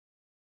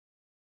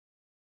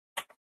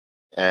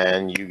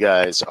And you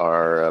guys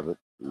are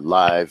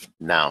live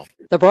now.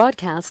 The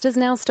broadcast is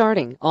now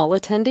starting. All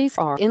attendees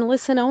are in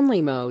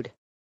listen-only mode.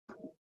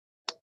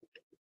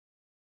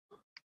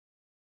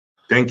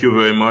 Thank you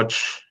very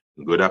much.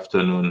 Good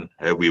afternoon,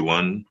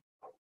 everyone.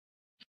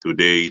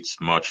 Today it's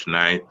March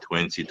 9th,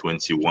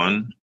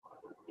 2021.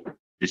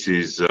 This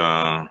is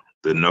the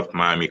North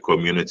Miami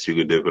Community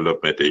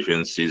Redevelopment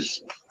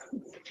Agency's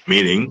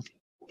meeting.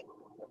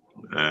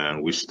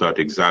 We start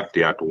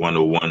exactly at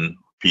 1:01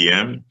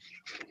 p.m.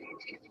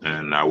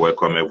 and I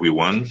welcome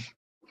everyone.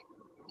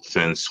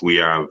 Since we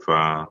have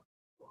a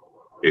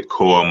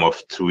quorum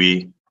of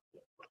 3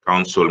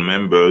 council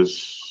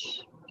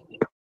members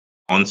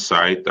on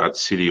site at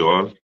City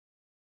Hall,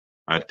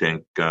 I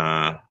think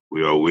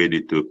we are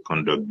ready to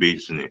conduct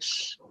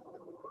business.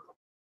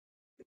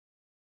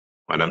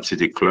 Madam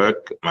City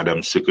Clerk,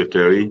 Madam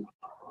Secretary,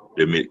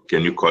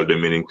 can you call the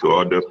meeting to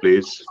order,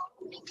 please?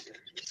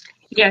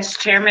 Yes,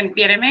 Chairman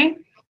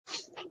Biereme.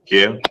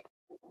 Here.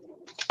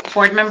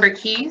 Board Member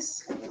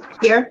Keys.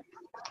 Here.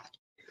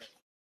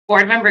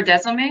 Board Member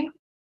Desilme.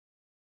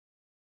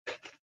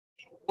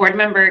 Board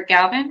Member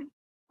Galvin.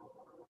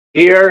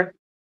 Here.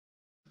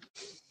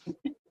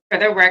 For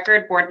the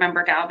record, Board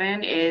Member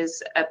Galvin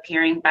is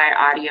appearing by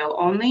audio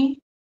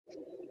only.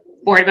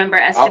 Board Member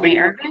Estime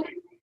Irvin.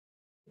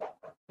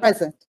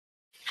 Present.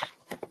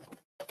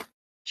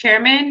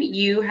 Chairman,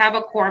 you have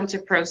a quorum to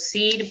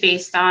proceed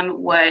based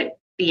on what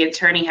the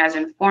attorney has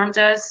informed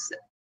us.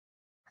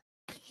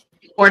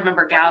 Board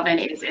Member Galvin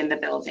is in the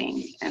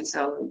building, and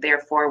so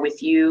therefore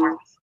with you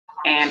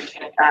and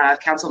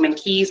Councilman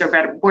Keys or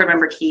Board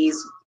Member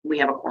Keys, we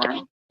have a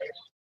quorum.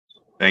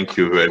 Thank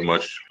you very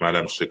much,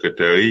 Madam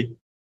Secretary.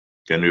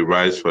 Can we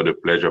rise for the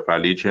Pledge of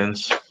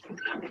Allegiance?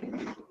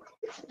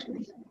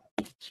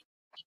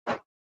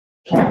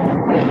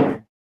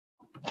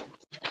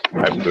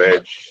 I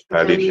pledge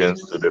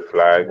allegiance to the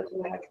flag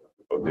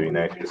of the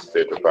United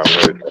States of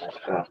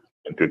America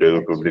and to the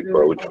republic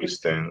for which it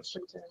stands,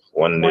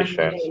 one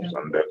nation,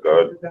 under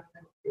God,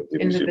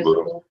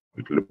 indivisible,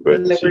 with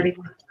liberty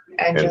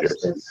and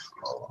justice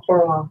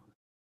for all.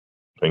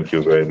 Thank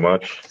you very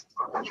much.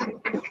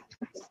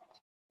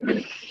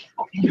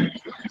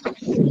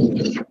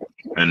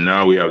 And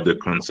now we have the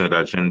consent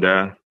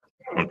agenda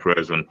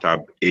comprised on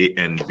tab A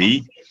and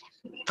B.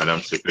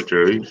 Madam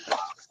Secretary.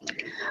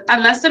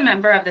 Unless a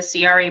member of the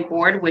CRA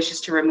board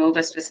wishes to remove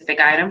a specific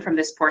item from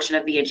this portion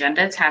of the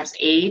agenda, tabs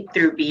A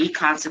through B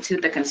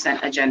constitute the consent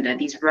agenda.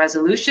 These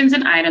resolutions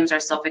and items are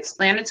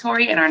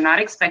self-explanatory and are not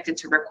expected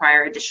to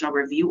require additional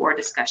review or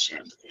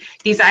discussion.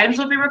 These items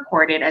will be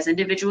recorded as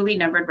individually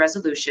numbered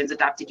resolutions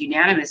adopted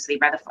unanimously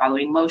by the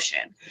following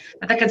motion: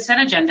 that the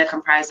consent agenda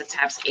comprised of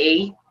tabs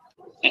A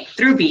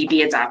through B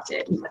be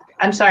adopted.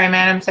 I'm sorry,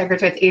 Madam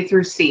Secretary, it's A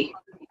through C.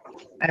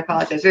 I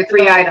apologize. There are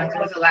 3 items. It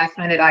was a last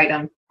minute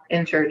item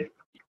entered.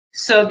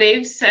 So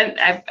they've sent,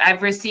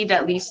 I've received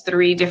at least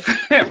 3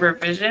 different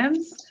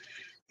revisions.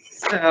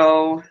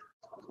 So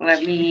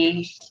let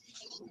me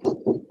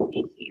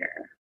see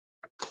here.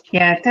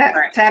 Yeah,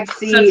 tab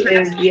C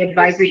is the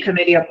advisory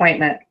committee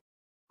appointment.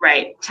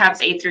 Right,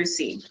 tabs A through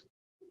C.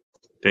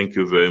 Thank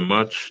you very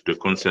much. The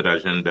consent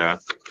agenda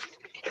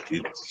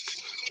is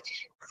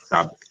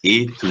tab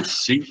A to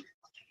C.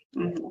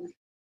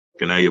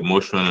 Can I have a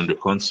motion on the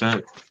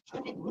consent?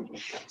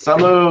 So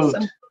moved.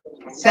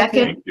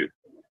 Second. Thank you.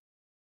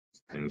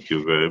 Thank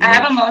you very much. I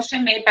have a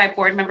motion made by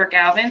Board Member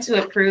Galvin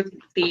to approve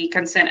the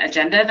consent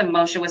agenda. The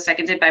motion was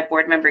seconded by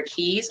Board Member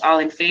Keys. All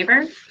in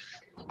favor?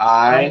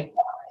 Aye.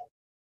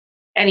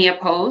 Any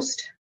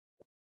opposed?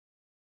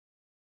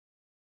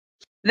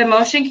 The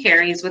motion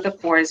carries with a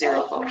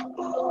 4-0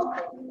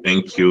 vote.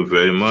 Thank you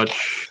very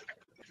much.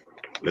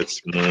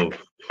 Let's move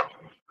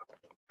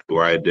to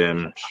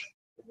items.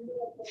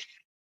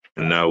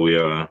 And now we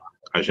are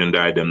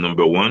agenda item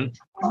number 1.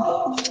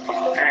 All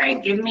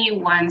right, give me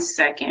 1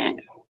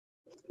 second,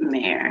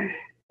 Mayor.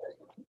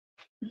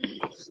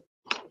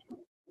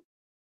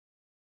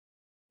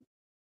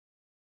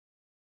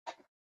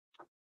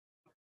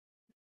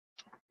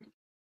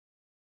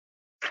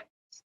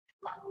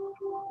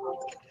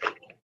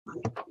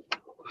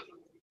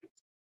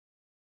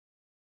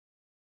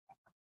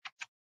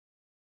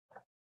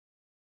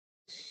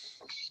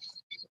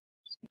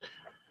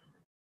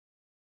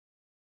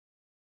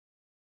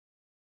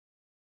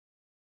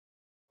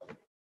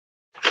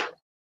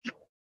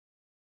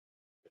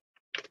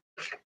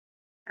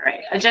 All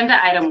right,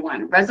 agenda item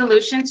 1,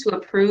 resolution to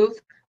approve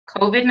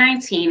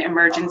COVID-19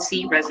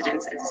 emergency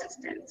residence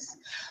assistance.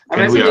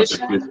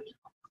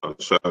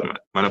 Sorry,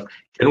 Madam,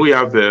 can we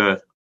have a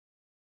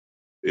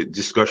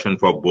discussion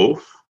for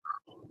both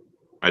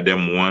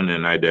item 1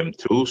 and item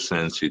 2,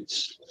 since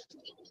it's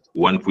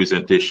one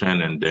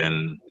presentation and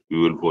then we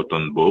will vote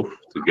on both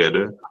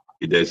together?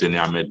 If there's any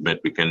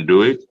amendment, we can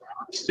do it.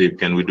 Steve,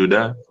 can we do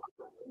that?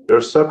 There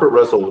are separate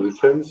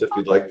resolutions. If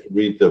you'd like to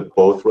read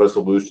both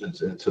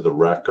resolutions into the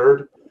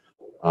record,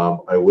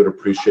 I would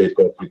appreciate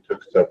that we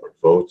took separate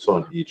votes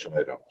on each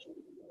item.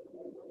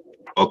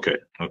 Okay.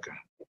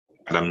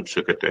 Madam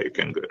Secretary, you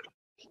can go.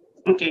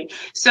 Okay,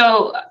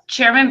 so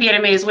Chairman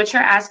Vietnamese, what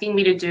you're asking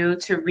me to do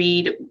to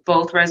read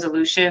both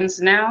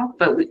resolutions now,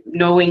 but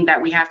knowing that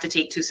we have to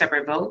take two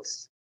separate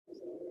votes?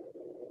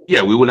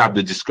 Yeah, we will have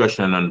the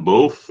discussion on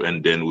both,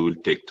 and then we will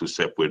take two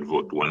separate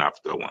votes, one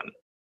after one.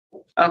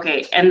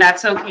 Okay, and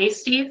that's okay,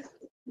 Steve?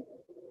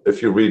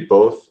 If you read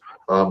both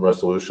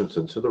resolutions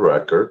into the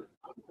record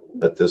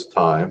at this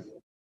time,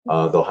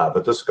 they'll have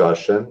a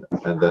discussion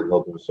and then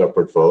they'll do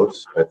separate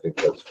votes. I think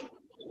that's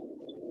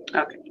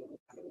Okay.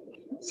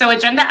 So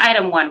agenda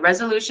item 1,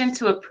 resolution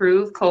to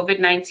approve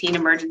COVID-19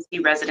 emergency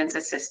residence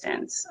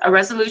assistance. A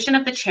resolution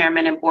of the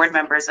chairman and board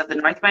members of the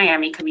North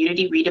Miami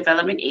Community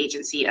Redevelopment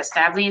Agency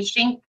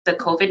establishing the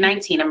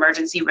COVID-19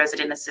 emergency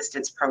resident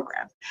assistance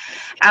program,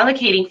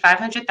 allocating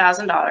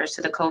 $500,000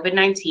 to the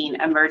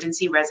COVID-19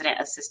 emergency resident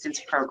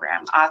assistance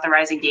program,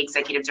 authorizing the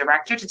executive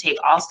director to take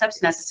all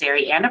steps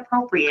necessary and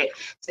appropriate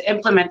to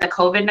implement the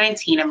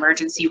COVID-19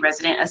 emergency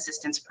resident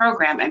assistance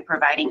program and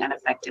providing an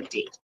effective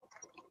date.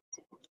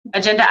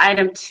 Agenda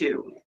item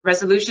 2,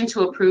 resolution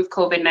to approve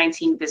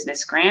COVID-19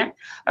 business grant.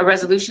 A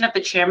resolution of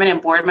the chairman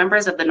and board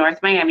members of the North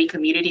Miami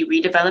Community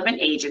Redevelopment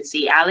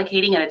Agency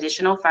allocating an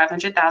additional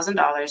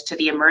 $500,000 to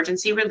the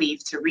emergency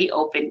relief to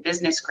reopen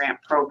business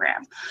grant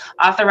program,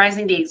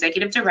 authorizing the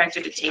executive director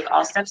to take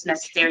all steps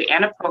necessary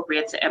and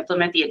appropriate to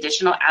implement the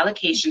additional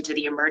allocation to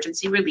the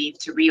emergency relief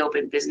to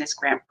reopen business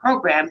grant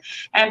program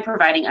and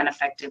providing an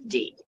effective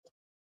date.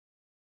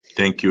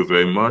 Thank you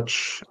very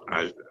much.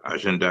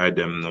 Agenda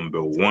item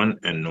number 1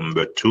 and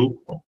number 2,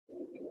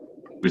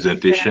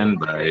 presentation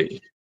by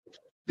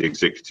the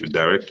executive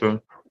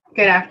director.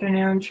 Good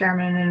afternoon,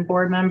 Chairman and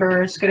board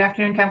members. Good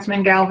afternoon,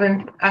 Councilman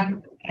Galvin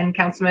and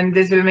Councilman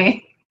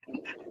Desulme.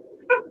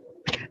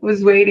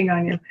 Was waiting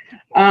on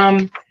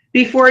you.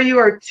 Before you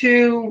are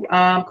two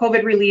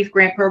COVID relief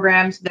grant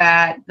programs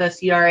that the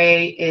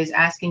CRA is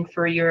asking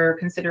for your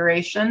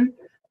consideration.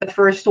 The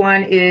first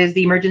one is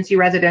the Emergency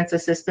Residence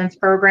Assistance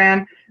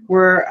Program.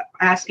 We're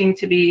asking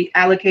to be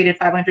allocated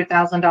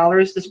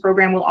 $500,000. This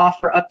program will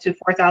offer up to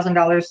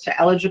 $4,000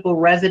 to eligible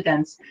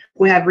residents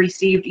who have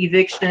received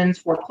evictions,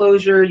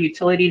 foreclosure,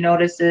 utility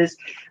notices,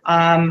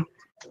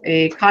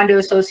 a condo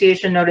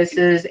association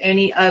notices,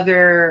 any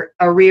other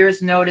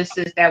arrears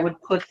notices that would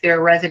put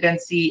their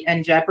residency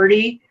in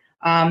jeopardy.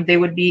 They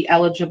would be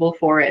eligible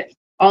for it.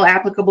 All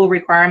applicable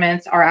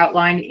requirements are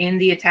outlined in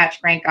the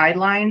attached grant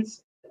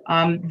guidelines.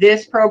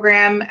 This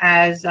program,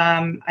 as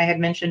I had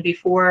mentioned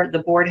before, the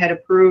board had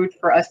approved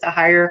for us to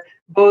hire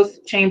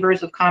both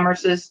chambers of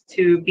commerces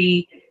to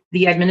be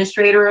the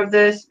administrator of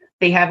this.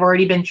 They have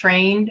already been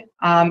trained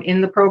in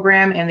the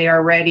program and they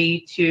are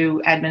ready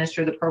to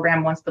administer the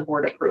program once the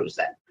board approves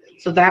it.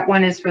 So that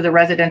one is for the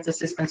residence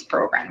assistance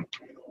program.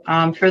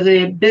 For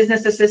the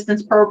business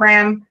assistance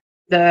program,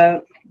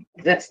 the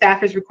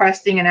staff is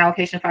requesting an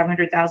allocation of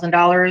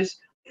 $500,000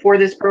 for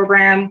this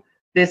program.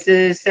 This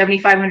is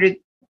 $7,500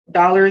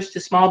 to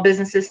small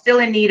businesses still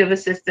in need of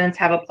assistance,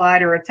 have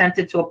applied or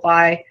attempted to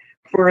apply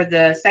for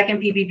the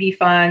second PPP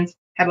funds,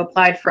 have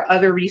applied for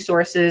other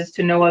resources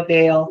to no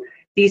avail.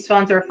 These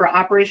funds are for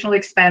operational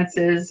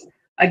expenses.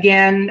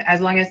 Again,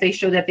 as long as they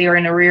show that they are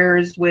in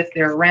arrears with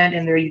their rent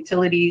and their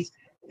utilities,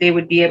 they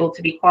would be able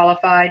to be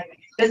qualified.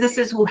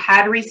 Businesses who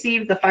had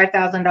received the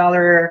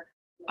 $5,000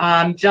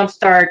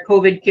 Jumpstart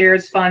COVID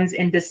CARES funds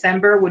in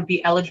December would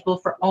be eligible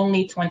for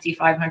only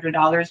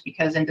 $2,500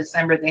 because in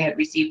December they had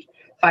received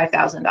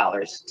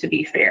 $5,000, to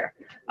be fair.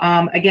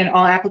 Again,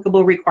 all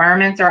applicable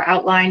requirements are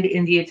outlined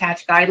in the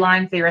attached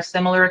guidelines. They are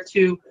similar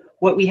to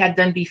what we had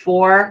done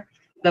before,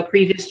 the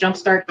previous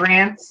Jumpstart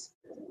grants.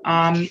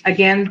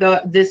 Again,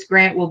 this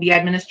grant will be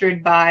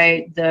administered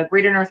by the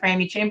Greater North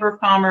Miami Chamber of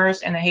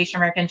Commerce and the Haitian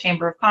American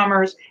Chamber of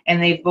Commerce,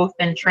 and they've both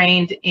been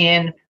trained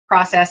in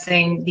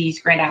processing these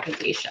grant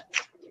applications.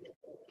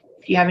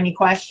 If you have any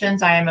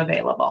questions, I am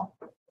available.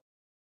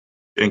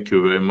 Thank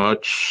you very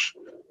much.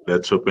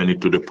 Let's open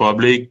it to the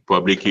public.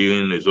 Public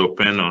hearing is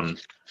open on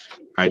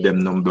item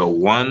number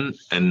 1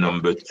 and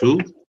number 2.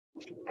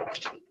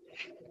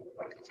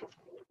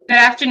 Good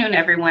afternoon,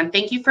 everyone.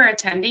 Thank you for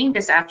attending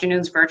this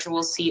afternoon's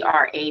virtual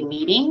CRA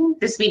meeting.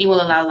 This meeting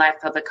will allow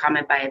live public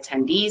comment by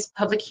attendees.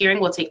 Public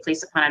hearing will take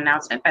place upon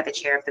announcement by the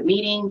chair of the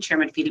meeting,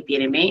 Chairman Philippe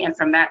Bien-Aimé, and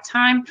from that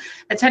time,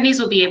 attendees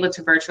will be able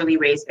to virtually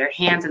raise their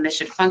hands, and this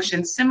should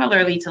function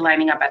similarly to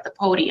lining up at the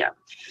podium.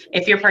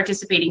 If you're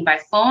participating by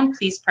phone,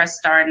 please press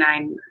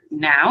 *9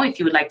 now if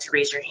you would like to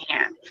raise your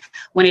hand.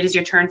 When it is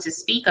your turn to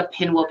speak, a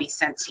PIN will be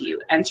sent to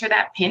you. Enter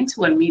that PIN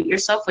to unmute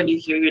yourself when you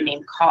hear your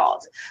name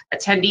called.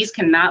 Attendees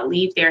cannot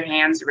leave their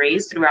hands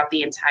raised throughout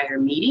the entire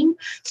meeting.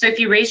 So if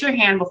you raise your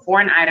hand before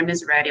an item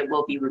is read, it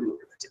will be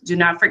removed. Do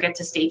not forget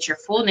to state your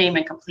full name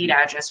and complete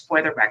address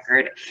for the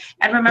record.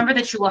 And remember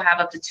that you will have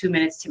up to 2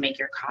 minutes to make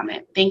your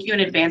comment. Thank you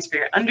in advance for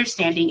your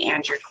understanding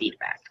and your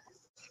feedback.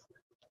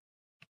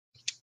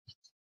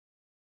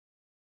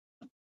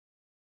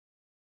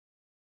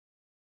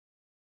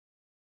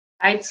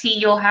 IT,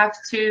 you'll have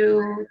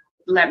to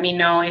let me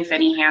know if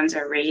any hands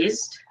are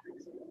raised.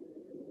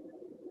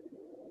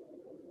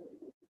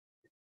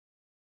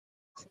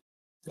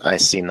 I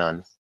see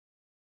none.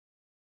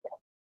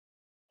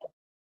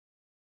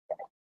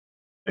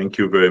 Thank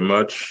you very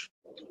much.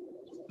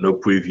 No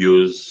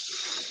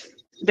previews.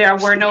 There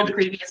were no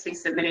previously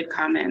submitted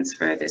comments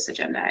for this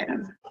agenda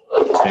item.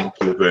 Thank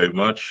you very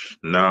much.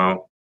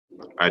 Now,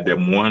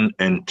 item 1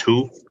 and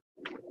 2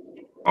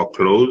 are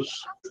closed.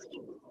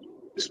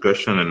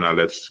 Discussion, and now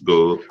let's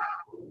go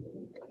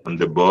on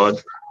the board.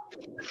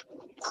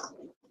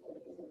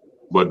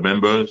 Board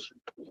members?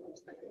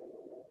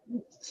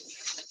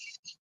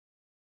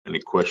 Any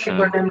questions?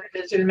 Board Member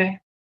Desulme.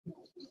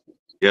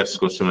 Yes,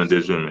 Councilman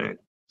Desulme.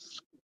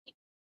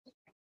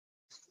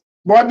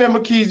 Board Member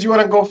Keys, you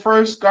want to go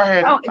first? Go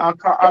ahead. Oh, I'll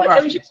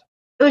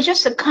it was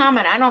just a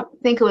comment. I don't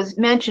think it was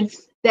mentioned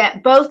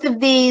that both of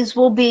these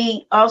will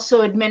be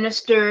also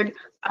administered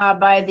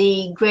by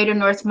the Greater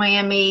North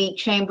Miami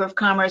Chamber of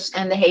Commerce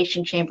and the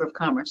Haitian Chamber of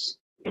Commerce.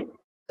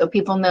 So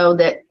people know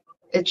that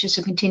it's just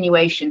a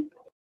continuation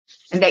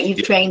and that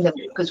you've trained them,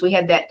 because we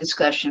had that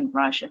discussion,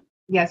 Rasha.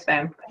 Yes,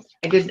 ma'am.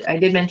 I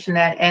did mention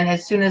that. And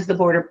as soon as the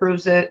board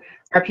approves it,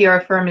 our PR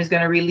firm is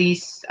going to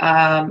release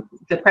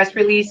the press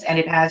release, and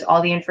it has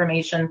all the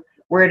information,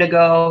 where to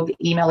go,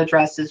 the email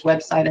addresses,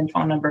 website, and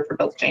phone number for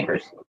both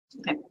chambers.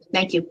 Okay.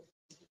 Thank you.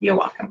 You're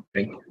welcome.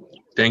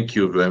 Thank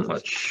you very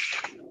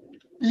much.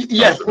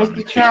 Yes,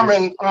 Mr.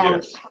 Chairman,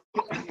 Yes.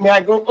 may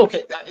I go?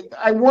 Okay,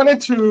 I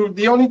wanted to,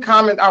 the only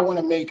comment I want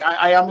to make,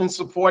 I am in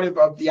supportive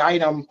of the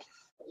item,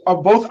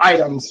 of both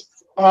items.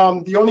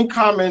 The only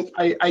comment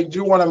I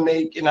do want to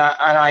make, and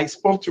I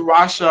spoke to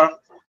Rasha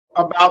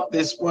about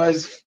this,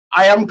 was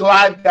I am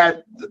glad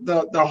that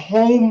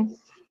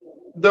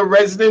the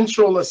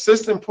residential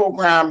assistance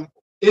program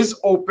is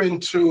open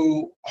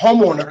to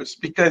homeowners,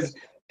 because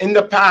in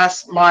the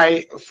past,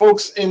 my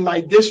folks in my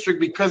district,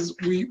 because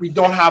we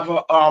don't have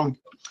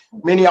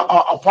many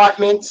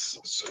apartments,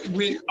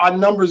 our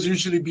numbers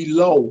usually be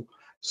low.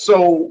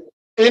 So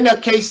in a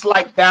case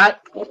like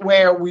that,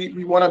 where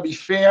we want to be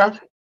fair,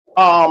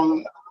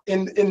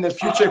 in the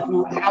future, if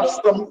we have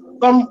some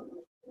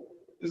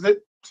is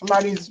it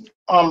somebody's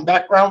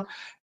background?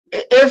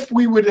 If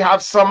we would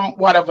have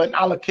somewhat of an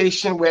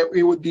allocation where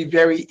it would be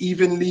very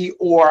evenly,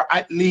 or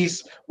at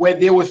least where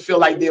they would feel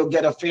like they'll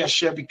get a fair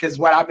share, because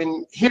what I've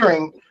been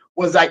hearing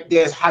was like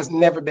there has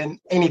never been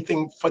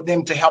anything for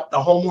them to help the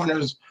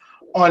homeowners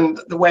on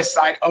the west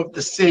side of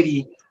the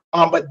city.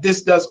 But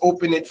this does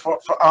open it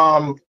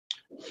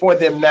for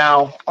them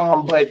now.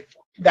 But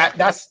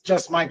that's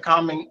just my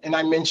comment, and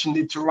I mentioned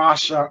it to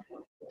Rasha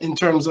in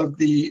terms of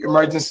the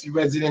emergency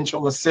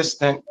residential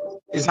assistant,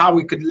 is how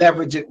we could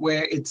leverage it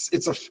where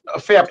it's a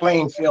fair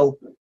playing field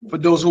for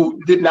those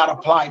who did not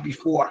apply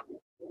before.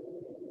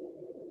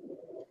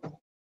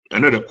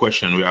 Another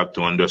question we have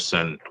to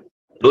understand,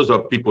 those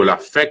are people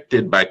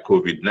affected by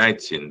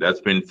COVID-19.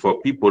 That's been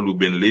for people who've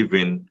been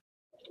living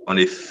on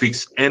a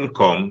fixed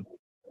income,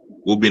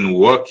 who've been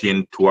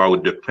working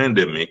throughout the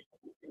pandemic,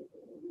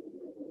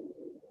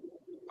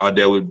 or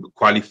they would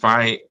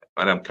qualify,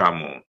 Madam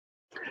Camo?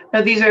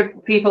 Now, these are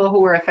people who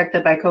were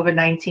affected by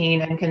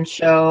COVID-19 and can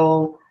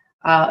show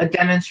a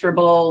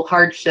demonstrable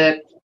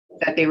hardship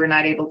that they were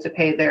not able to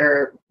pay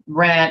their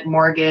rent,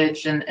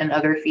 mortgage, and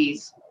other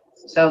fees.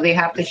 So they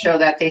have to show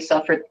that they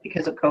suffered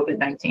because of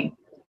COVID-19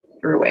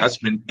 through a way. That's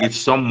been, if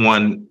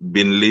someone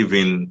been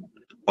living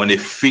on a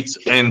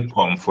fixed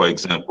income, for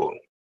example,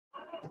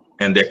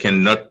 and they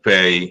cannot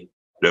pay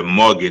the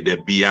mortgage,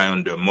 they're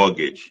behind the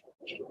mortgage,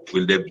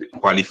 will they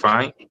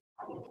qualify?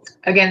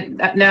 Again,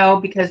 no,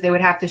 because they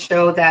would have to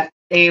show that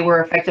they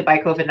were affected by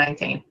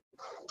COVID-19.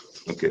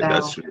 Okay,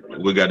 So,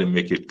 we got to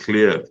make it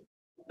clear.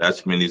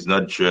 That means it's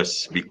not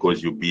just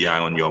because you're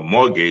behind on your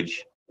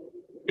mortgage,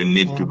 you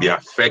need to be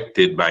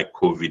affected by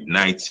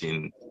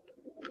COVID-19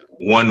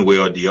 one way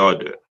or the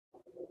other.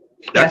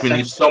 That Yes, means sir.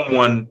 if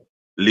someone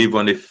live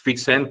on a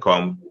fixed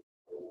income,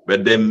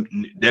 but then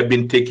they've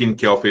been taking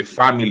care of a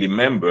family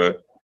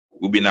member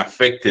who've been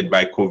affected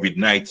by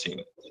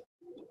COVID-19,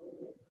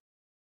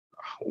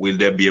 will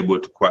they be able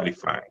to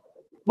qualify?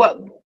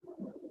 well,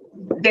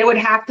 they would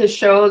have to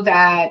show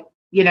that,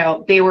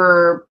 they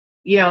were,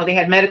 they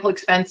had medical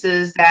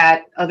expenses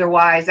that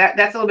otherwise,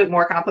 that's a little bit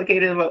more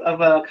complicated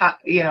of a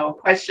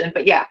question.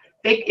 But yeah,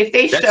 if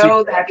they That's show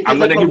it. that because I'm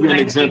gonna of give you an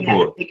COVID-19, example. they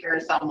have to take care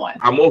of someone.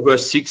 I'm over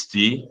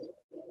 60.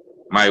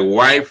 My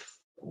wife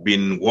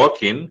been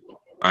working,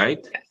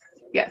 right?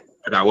 Yes.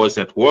 And I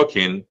wasn't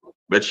working,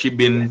 but she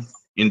been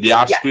in the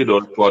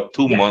hospital for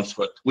 2 Yes. months,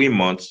 for 3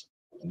 months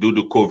due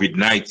to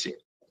COVID-19.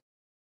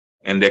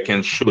 And they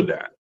can show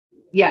that.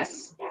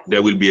 Yes. They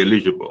will be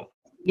eligible.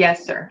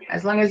 Yes, sir.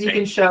 As long as you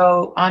can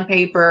show on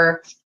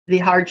paper the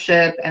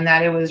hardship and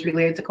that it was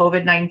related to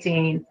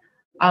COVID-19.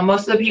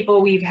 Most of the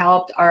people we've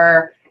helped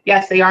are,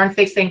 yes, they are on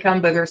fixed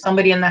income, but there's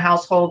somebody in the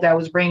household that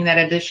was bringing that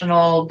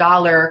additional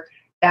dollar.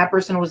 That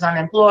person was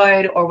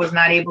unemployed or was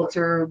not able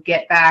to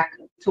get back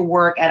to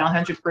work at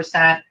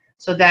 100%.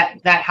 So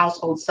that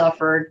household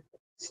suffered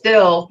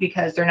still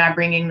because they're not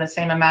bringing the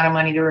same amount of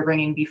money they were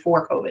bringing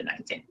before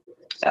COVID-19.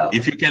 So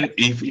If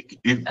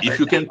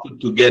you can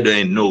put together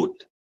a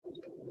note,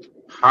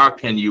 how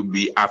can you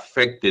be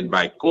affected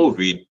by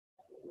COVID,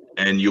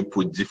 and you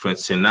put different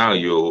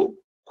scenario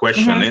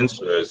question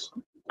answers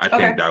I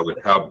think that would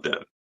help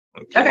them.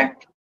 Okay.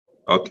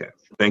 Okay.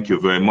 Thank you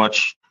very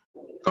much,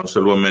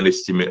 Councilwoman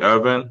Estime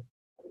Irvin.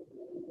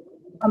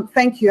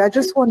 Thank you. I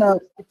just want to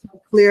be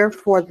clear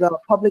for the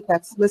public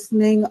that's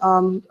listening,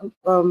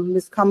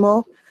 Ms.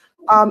 Camo.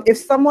 If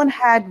someone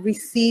had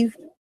received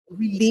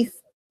relief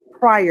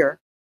prior,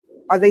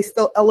 are they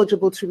still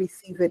eligible to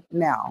receive it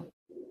now?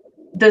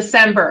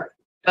 December.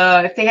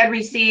 If they had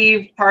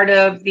received part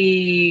of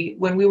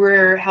when we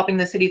were helping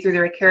the city through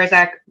their CARES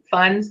Act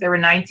funds, there were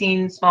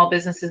 19 small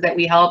businesses that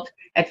we helped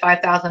at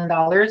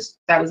 $5,000.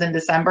 That was in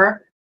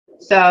December.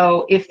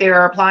 So if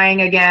they're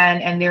applying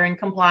again and they're in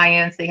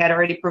compliance, they had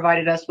already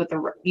provided us with the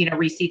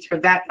receipts for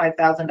that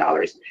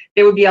 $5,000.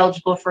 They would be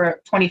eligible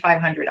for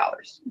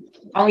 $2,500.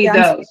 Only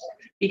those,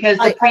 because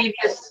the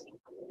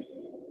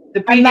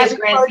previous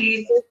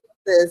grantees.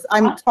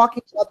 I'm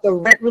talking about the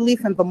rent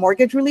relief and the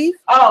mortgage relief.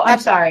 Oh, I'm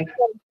sorry.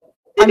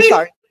 I'm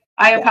sorry.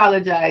 I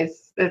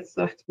apologize.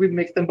 We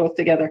mixed them both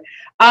together.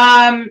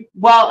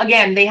 Well,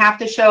 again, they have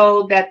to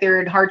show that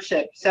they're in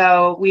hardship.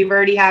 So we've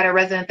already had a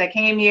resident that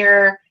came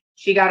here.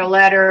 She got a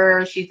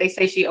letter. They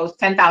say she owes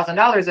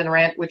 $10,000 in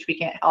rent, which we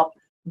can't help.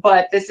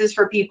 But this is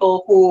for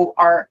people who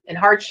are in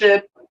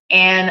hardship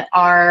and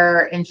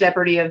are in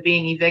jeopardy of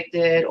being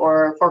evicted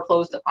or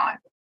foreclosed upon.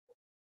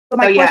 So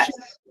my question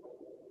is,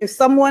 if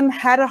someone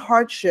had a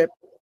hardship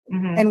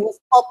and was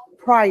helped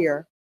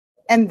prior,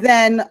 and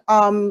then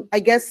I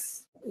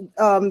guess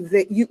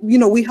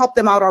we helped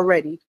them out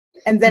already,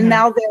 and then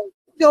now they're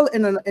still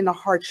in a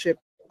hardship,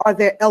 are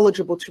they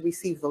eligible to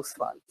receive those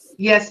funds?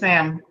 Yes,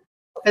 ma'am.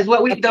 Because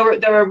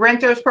the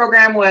renters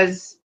program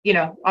was,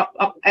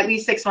 at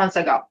least 6 months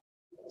ago.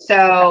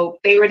 So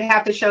they would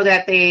have to show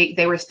that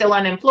they were still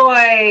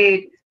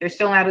unemployed, they're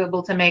still not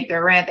able to make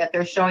their rent, that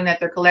they're showing that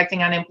they're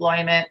collecting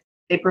unemployment.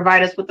 They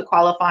provide us with the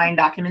qualifying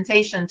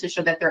documentation to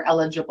show that they're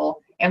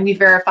eligible. And we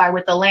verify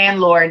with the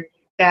landlord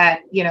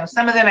that,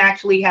 some of them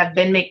actually have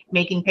been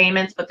making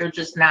payments, but they're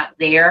just not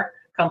there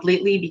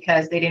completely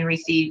because they're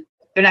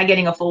not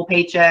getting a full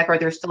paycheck, or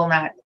they're still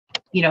not,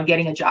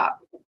 getting a job.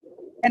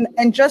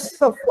 And just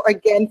so,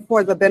 again,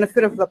 for the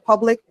benefit of the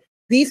public,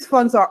 these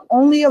funds are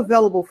only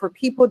available for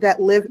people that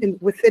live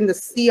within the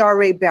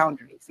CRA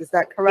boundaries. Is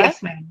that correct?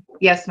 Yes, ma'am.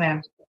 Yes,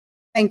 ma'am.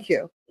 Thank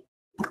you.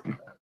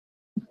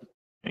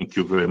 Thank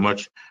you very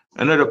much.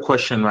 Another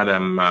question,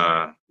 Madam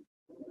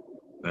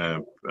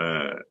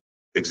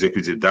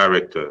Executive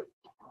Director.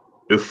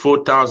 The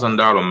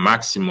 $4,000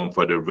 maximum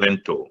for the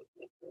rental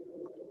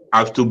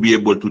have to be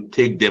able to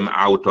take them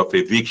out of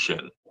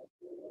eviction.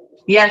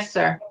 Yes,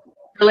 sir.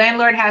 The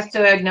landlord has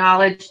to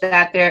acknowledge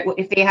that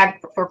if they had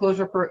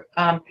foreclosure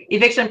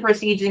eviction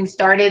proceedings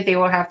started, they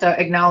will have to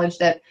acknowledge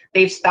that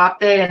they've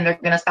stopped it and they're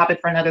going to stop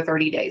it for another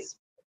 30 days.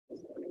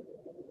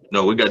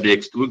 No, we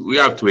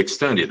have to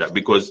extend it,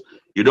 because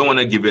you don't want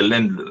to give a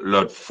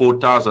landlord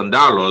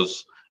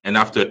 $4,000 and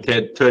after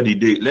 30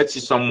 days, let's say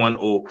someone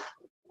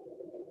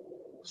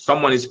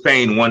is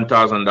paying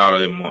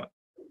 $1,000 a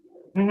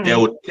month. They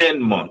owe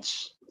 10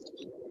 months.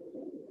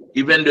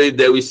 Even though if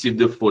they receive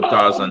the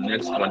 $4,000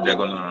 next month,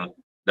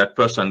 that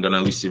person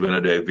gonna receive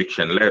another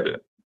eviction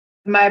letter.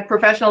 My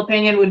professional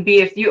opinion would be,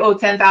 if you owe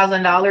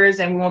 $10,000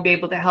 and we won't be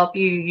able to help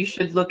you, you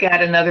should look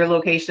at another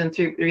location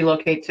to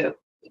relocate to.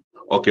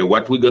 Okay,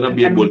 what we're gonna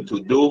be able to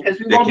do, they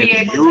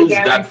can use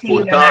that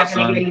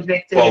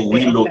 $4,000 for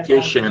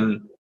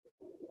relocation.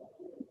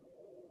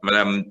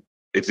 Madam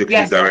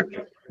Executive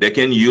Director, they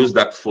can use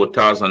that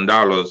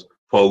 $4,000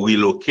 for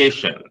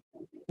relocation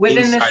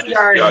within the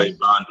CRA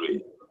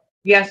boundary.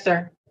 Yes,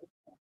 sir.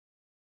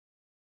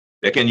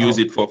 They can use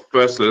it for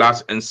first,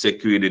 last, and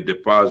security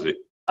deposit.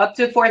 Up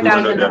to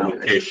 $4,000.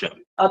 Location.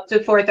 Up to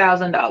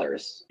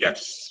 $4,000.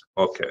 Yes.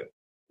 Okay.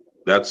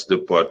 That's the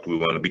part we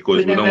want, because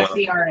within we don't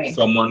want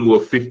someone who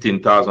owes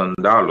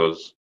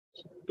 $15,000.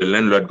 The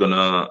landlord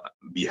gonna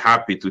be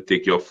happy to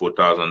take your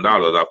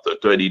 $4,000. After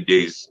 30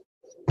 days,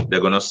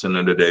 they're gonna send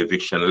under the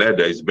eviction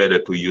letter. It's better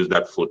to use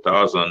that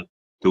 $4,000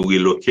 to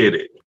relocate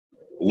it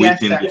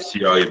within the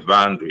CRA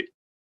boundary.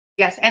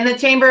 Yes, and the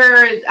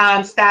chamber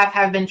staff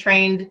have been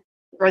trained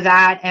for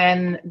that,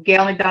 and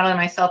Gail McDonald and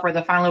myself are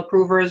the final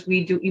approvers.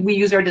 We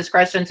use our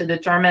discretion to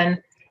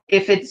determine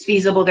if it's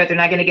feasible that they're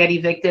not going to get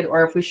evicted,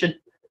 or if we should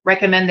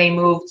recommend they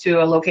move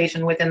to a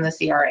location within the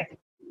CRA.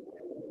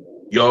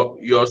 Your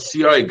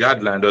CRA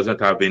guideline doesn't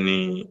have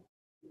any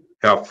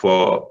help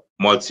for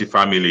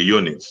multifamily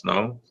units,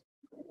 no?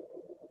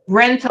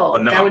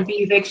 Rental, that would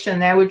be eviction.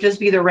 That would just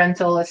be the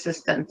rental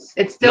assistance.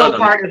 It's still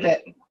part of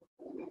it,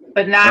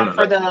 but not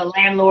for the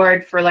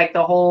landlord for like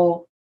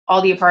all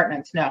the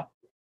apartments, no.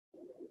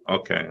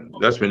 Okay,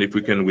 that's when if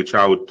we can reach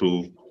out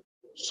to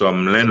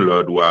some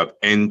landlord who have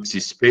empty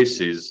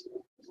spaces,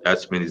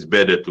 that's when it's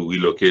better to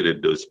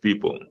relocate those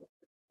people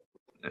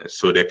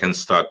so they can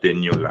start their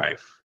new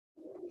life.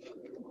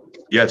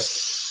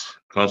 Yes,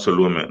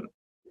 Councilwoman.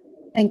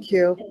 Thank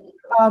you.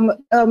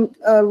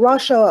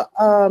 Rasha,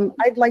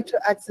 I'd like to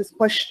ask this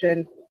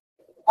question.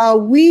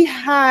 We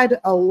had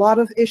a lot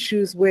of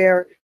issues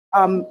where,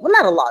 well,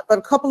 not a lot, but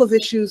a couple of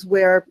issues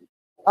where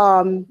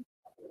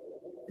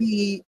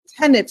the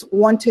tenants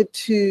wanted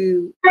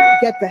to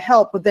get the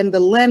help, but then the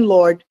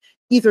landlord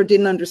either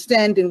didn't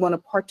understand, didn't want to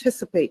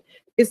participate.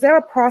 Is there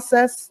a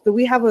process? Do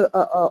we have a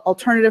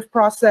alternative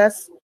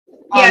process?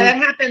 Yeah, that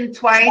happened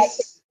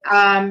twice.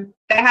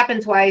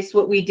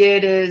 What we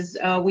did is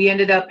we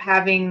ended up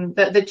having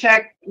the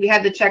check. We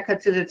had the check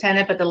cut to the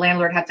tenant, but the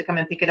landlord had to come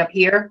and pick it up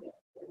here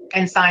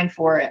and sign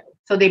for it.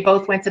 So they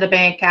both went to the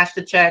bank, cashed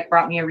the check,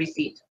 brought me a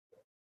receipt.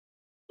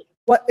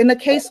 What in the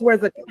case where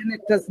the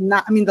tenant does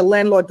not, I mean, the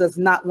landlord does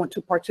not want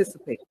to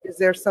participate? Is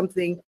there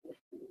something?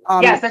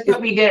 Yes, that's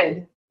what we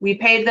did. We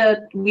paid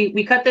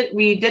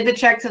we did the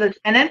check to the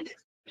tenant.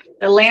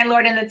 The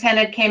landlord and the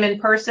tenant came in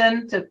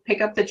person to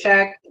pick up the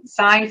check,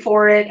 signed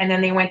for it, and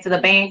then they went to the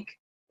bank,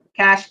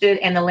 cashed it,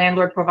 and the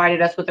landlord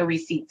provided us with a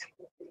receipt.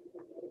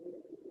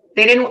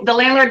 The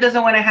landlord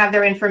doesn't want to have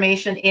their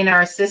information in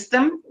our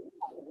system,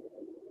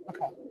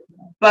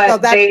 but so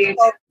they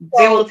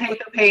will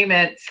take the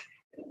payment.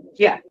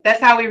 Yeah, that's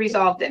how we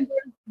resolved it.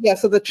 Yeah,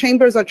 so the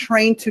chambers are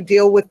trained to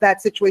deal with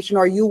that situation,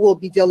 or you will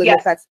be dealing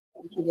with that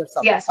situation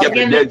yourself. Yes,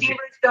 again, the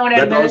chambers don't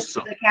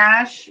administer the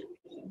cash.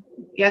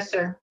 Yes,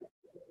 sir.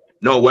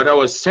 No, what I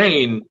was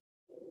saying,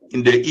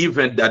 in the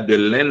event that the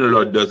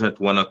landlord doesn't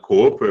want to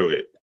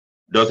cooperate,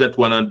 doesn't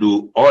want to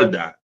do all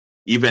that,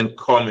 even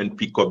come and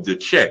pick up the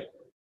check,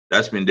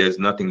 that's when there's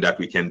nothing that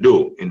we can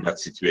do in that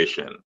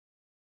situation.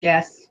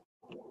 Yes.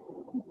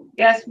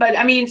 Yes, but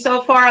I mean,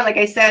 so far, like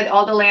I said,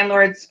 all the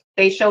landlords,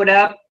 they showed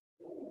up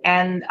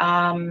and,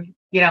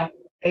 you know,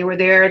 they were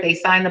there, they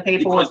signed the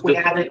paperwork, we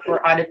have it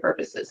for audit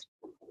purposes.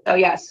 So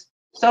yes,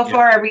 so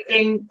far,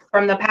 everything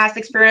from the past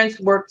experience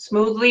worked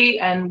smoothly,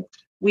 and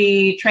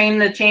we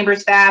trained the chamber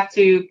staff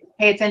to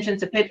pay attention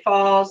to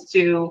pitfalls,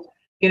 to,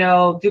 you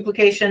know,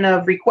 duplication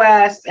of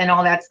requests and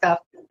all that stuff.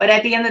 But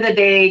at the end of the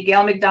day,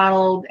 Gail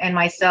McDonald and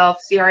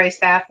myself, CRA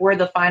staff, we're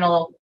the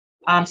final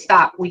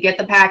stop. We get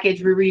the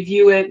package, we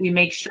review it, we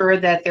make sure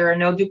that there are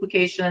no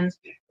duplications,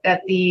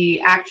 that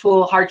the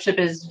actual hardship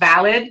is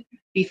valid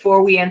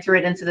before we enter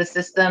it into the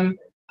system,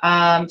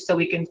 so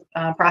we can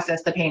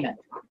process the payment.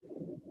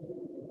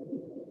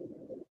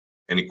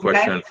 Any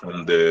question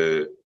from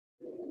the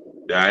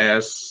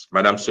IS?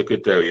 Madam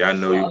Secretary, I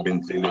know you've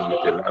been dealing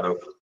with a lot of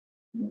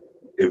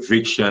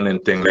eviction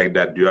and things like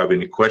that. Do you have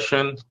any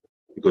questions?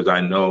 Because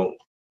I know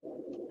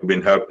you've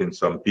been helping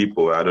some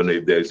people. I don't know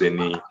if there's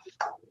any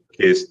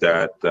case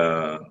that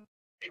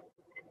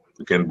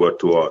you can bring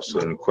to us.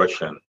 Any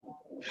question?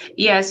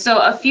 Yeah, so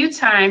a few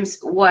times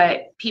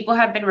what people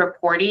have been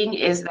reporting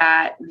is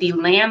that the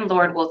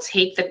landlord will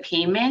take the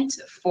payment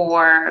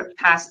for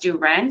past due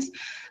rent,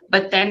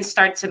 but then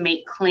start to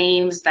make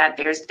claims that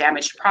there's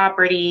damaged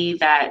property,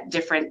 that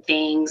different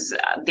things,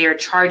 they're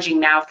charging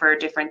now for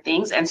different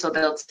things. And so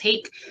they'll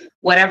take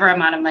whatever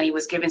amount of money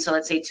was given, so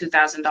let's say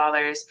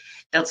 $2,000,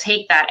 they'll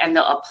take that and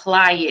they'll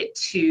apply it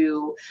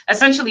to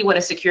essentially what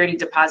a security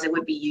deposit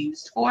would be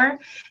used for,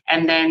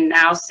 and then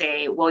now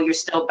say, well, you're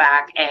still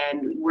back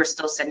and we're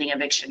still sending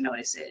eviction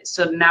notices.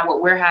 So now what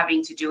we're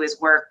having to do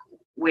is work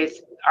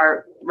with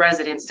our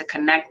residents to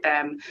connect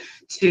them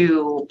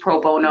to pro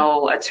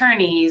bono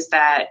attorneys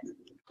that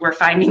we're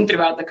finding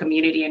throughout the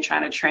community and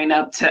trying to train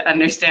up to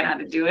understand how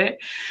to do it.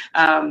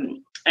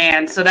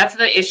 And so that's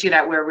the issue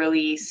that we're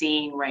really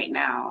seeing right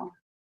now.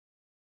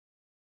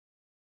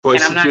 For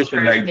and a I'm not situation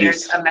sure like if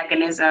there's this, a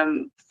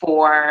mechanism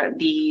for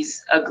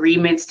these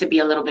agreements to be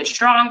a little bit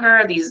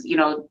stronger, these, you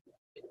know,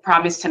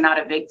 promise to not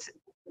evict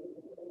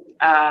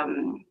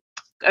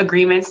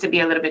agreements to be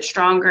a little bit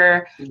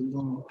stronger.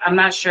 I'm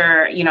not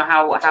sure, you know,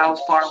 how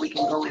far we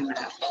can go in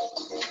that.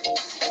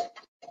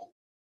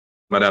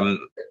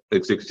 Madam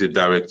Executive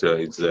Director,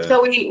 it's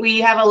So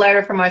we have a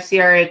letter from our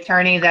CRA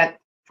attorney that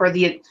for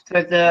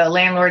the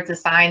landlord to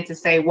sign to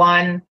say,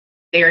 one,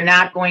 they are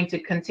not going to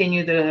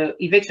continue the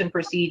eviction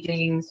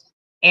proceedings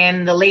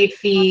and the late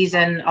fees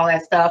and all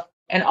that stuff,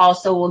 and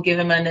also we'll give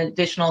them an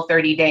additional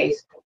 30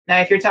 days. Now,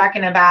 if you're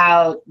talking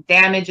about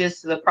damages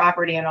to the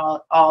property and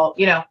all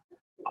you know,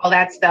 all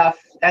that stuff,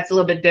 that's a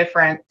little bit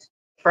different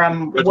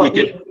from what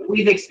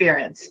we've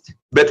experienced.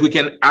 But we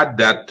can add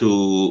that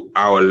to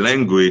our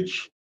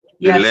language,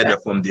 the letter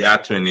from the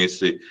attorney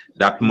say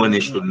that money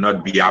should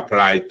not be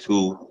applied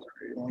to,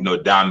 you know,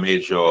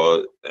 damage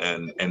or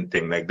and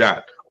things like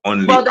that.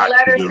 Only well, the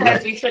letter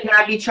says you should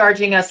not be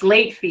charging us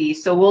late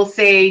fees. So we'll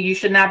say you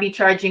should not be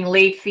charging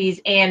late fees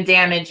and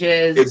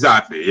damages.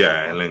 Exactly.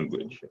 Yeah,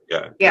 language.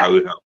 Yeah. Yeah. That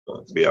will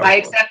help, By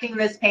accepting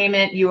this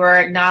payment, you are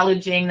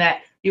acknowledging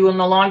that you will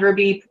no longer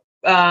be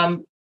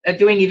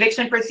doing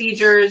eviction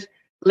procedures,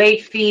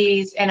 late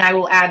fees, and I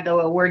will add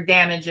the word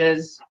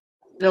damages,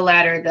 the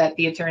letter that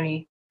the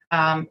attorney,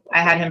 I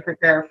had him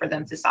prepare for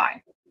them to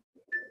sign.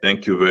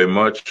 Thank you very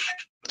much.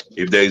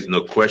 If there is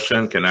no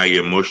question, can I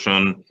get a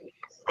motion,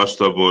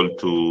 first of all,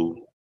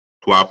 to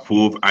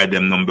approve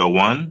item number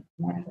 1?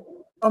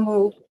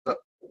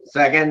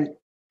 Second.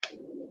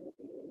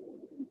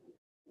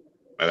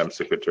 Madam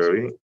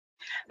Secretary.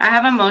 I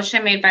have a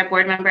motion made by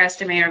Board Member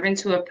Estime Irvin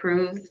to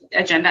approve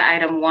Agenda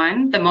Item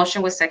 1. The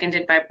motion was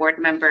seconded by Board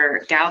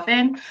Member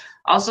Galvin.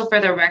 Also, for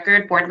the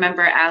record, Board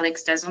Member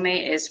Alex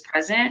Desume is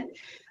present.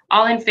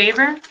 All in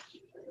favor?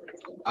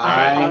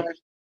 Aye.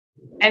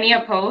 Any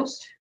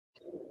opposed?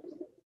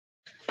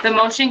 The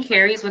motion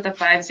carries with a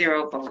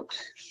 5-0 vote.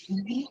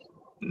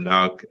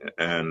 Now,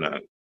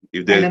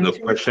 if there's no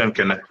question,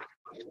 can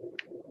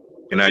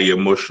I hear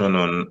motion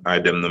on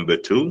item number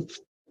 2?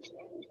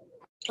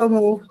 So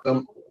moved.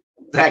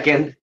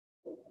 Second.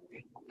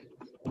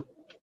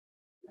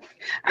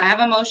 I have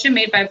a motion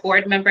made by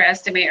Board Member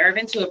Estime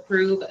Irvin to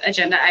approve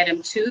Agenda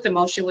Item 2. The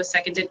motion was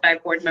seconded by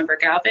Board Member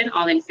Galvin.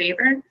 All in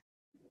favor?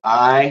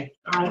 Aye.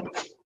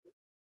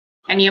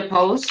 Any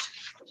opposed?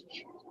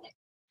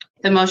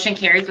 The motion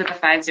carries with a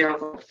 5-0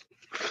 vote.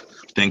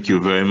 Thank you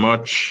very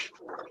much.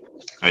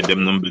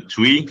 Item number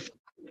 3.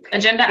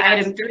 Agenda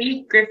Item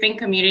 3, Griffin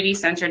Community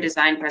Center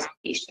Design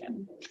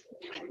Presentation.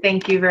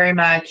 Thank you very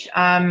much.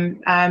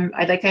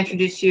 I'd like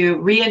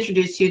to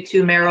reintroduce you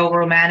to Meryl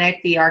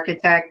Romanek, the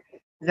architect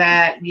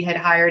that we had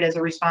hired as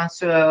a response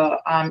to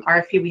a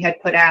RFP we had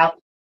put out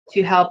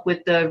to help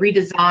with the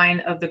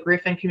redesign of the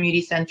Griffin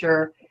Community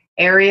Center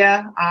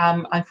area.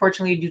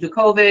 Unfortunately, due to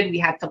COVID, we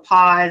had to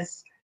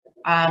pause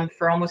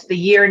for almost a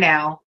year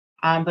now.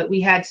 But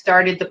we had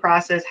started the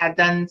process, had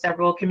done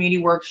several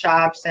community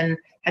workshops, and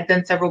had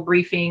done several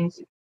briefings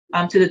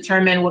to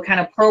determine what kind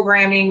of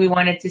programming we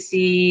wanted to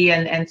see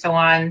and so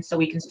on, so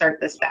we can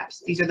start the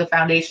steps. These are the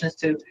foundations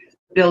to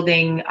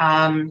building,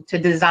 to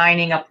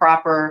designing a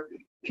proper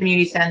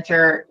community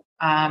center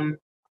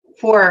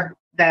for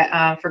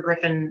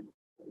Griffin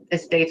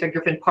Estates or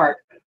Griffin Park.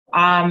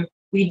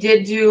 We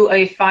did do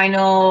a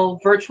final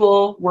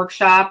virtual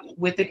workshop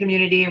with the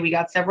community, and we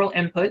got several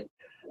input.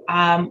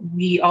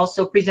 We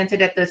also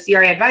presented at the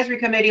CRA Advisory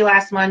Committee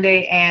last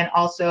Monday, and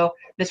also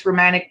Ms.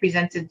 Romanek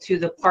presented to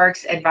the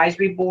Parks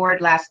Advisory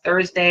Board last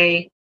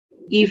Thursday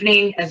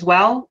evening as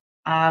well.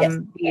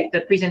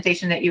 The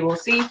presentation that you will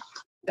see.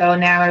 So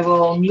now I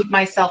will mute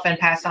myself and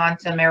pass on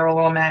to Meryl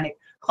Romanek.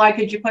 Clyde,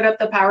 could you put up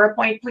the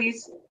PowerPoint,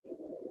 please?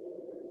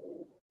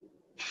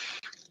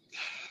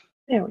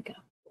 There we go.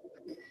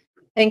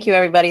 Thank you,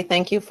 everybody.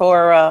 Thank you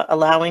for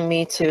allowing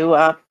me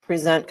to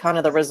present kind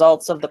of the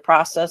results of the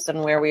process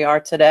and where we are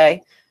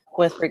today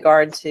with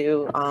regard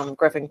to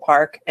Griffin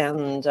Park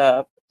and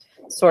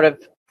sort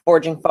of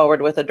forging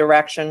forward with a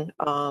direction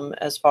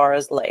as far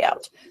as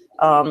layout.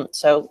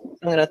 So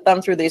I'm going to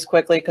thumb through these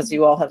quickly because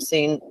you all have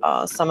seen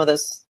some of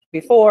this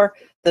before.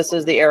 This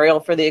is the aerial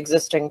for the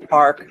existing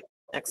park.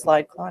 Next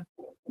slide, Claude.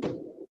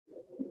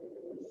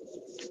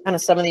 Kind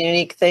of some of the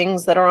unique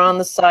things that are on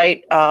the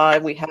site.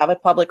 We have a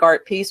public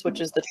art piece, which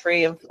is the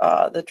Tree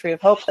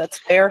of Hope that's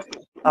there.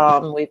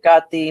 We've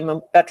got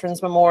the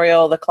Veterans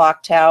Memorial, the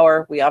clock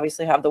tower. We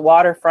obviously have the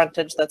water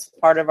frontage that's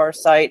part of our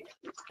site,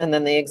 and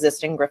then the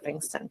existing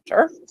Griffin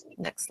Center.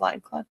 Next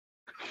slide, Claude.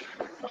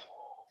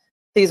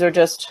 These are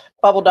just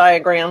bubble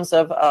diagrams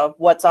of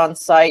what's on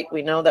site.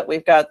 We know that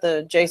we've got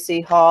the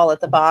JC Hall at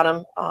the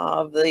bottom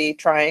of the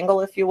triangle,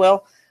 if you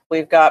will.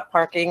 We've got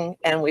parking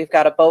and we've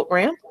got a boat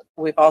ramp.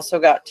 We've also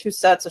got 2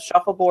 sets of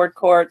shuffleboard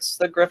courts,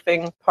 the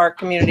Griffin Park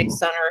Community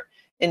Center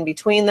in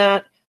between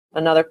that,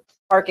 another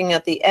parking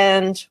at the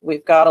end.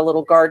 We've got a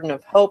little Garden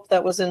of Hope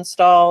that was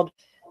installed.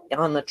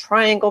 On the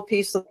triangle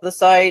piece of the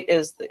site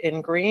is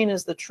in green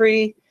is the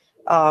tree.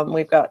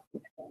 We've got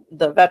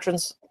the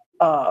Veterans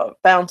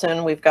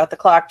Fountain, we've got the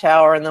clock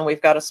tower, and then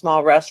we've got a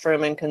small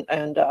restroom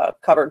and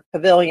covered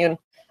pavilion,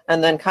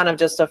 and then kind of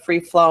just a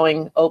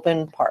free-flowing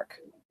open park.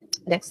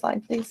 Next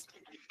slide, please.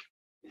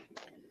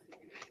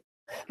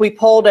 We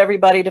polled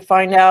everybody to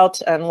find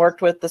out and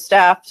worked with the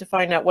staff to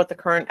find out what the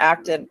current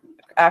active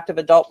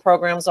adult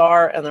programs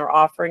are, and they're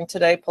offering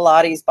today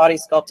Pilates, body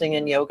sculpting,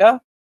 and yoga.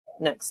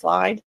 Next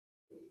slide.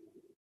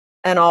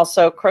 And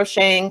also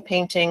crocheting,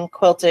 painting,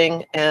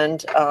 quilting,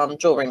 and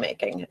jewelry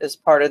making is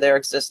part of their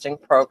existing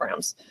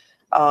programs.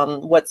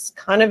 What's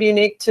kind of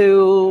unique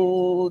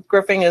to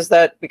Griffin is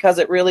that because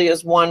it really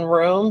is one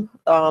room,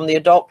 the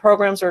adult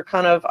programs are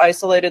kind of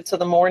isolated to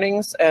the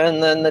mornings,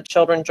 and then the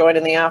children join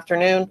in the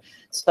afternoon.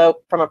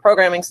 So from a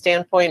programming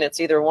standpoint,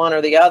 it's either one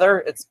or the other.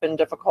 It's been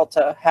difficult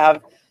to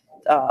have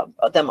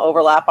them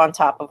overlap on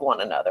top of one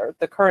another.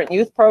 The current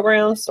youth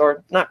programs,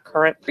 or not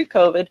current,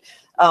 pre-COVID,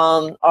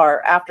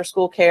 are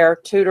after-school care,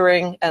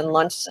 tutoring, and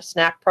lunch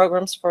snack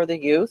programs for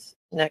the youth.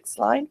 Next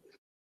slide.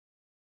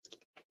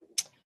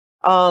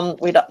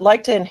 We'd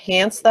like to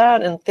enhance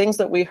that, and things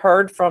that we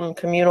heard from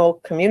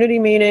community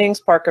meetings,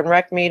 park and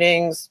rec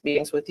meetings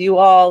with you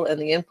all,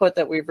 and the input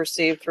that we've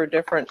received through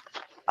different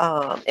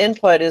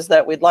input is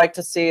that we'd like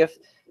to see if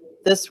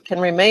this can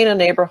remain a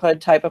neighborhood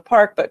type of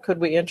park, but could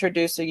we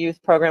introduce a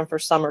youth program for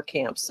summer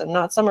camps, and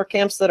not summer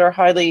camps that are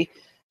highly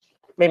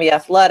maybe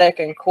athletic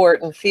and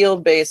court and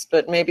field based,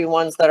 but maybe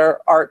ones that are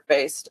art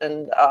based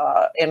and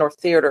or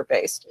theater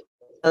based,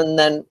 and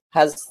then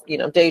has, you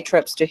know, day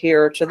trips to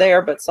here or to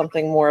there, but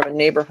something more of a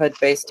neighborhood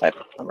based type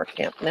of summer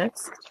camp.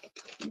 Next.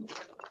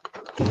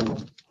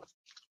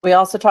 We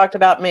also talked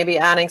about maybe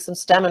adding some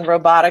STEM and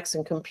robotics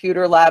and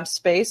computer lab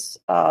space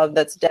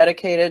that's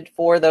dedicated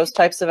for those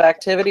types of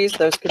activities.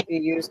 Those could be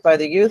used by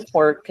the youth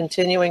for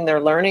continuing their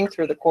learning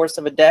through the course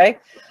of a day,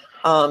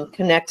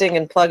 connecting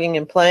and plugging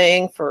and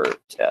playing for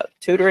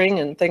tutoring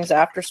and things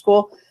after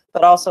school.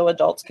 But also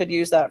adults could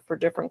use that for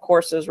different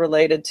courses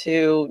related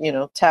to, you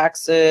know,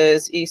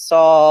 taxes,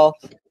 ESOL,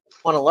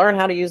 want to learn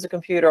how to use a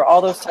computer,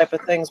 all those type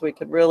of things. We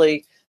could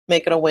really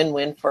make it a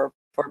win-win for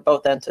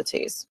both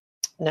entities.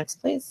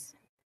 Next, please.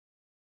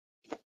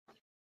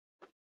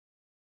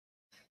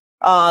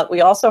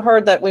 We also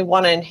heard that we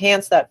want to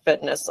enhance that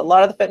fitness. A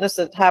lot of the fitness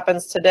that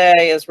happens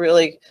today is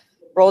really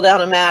roll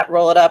down a mat,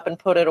 roll it up and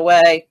put it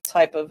away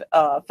type of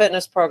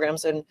fitness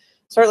programs. And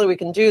certainly we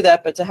can do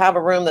that, but to have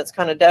a room that's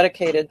kind of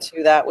dedicated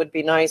to that would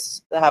be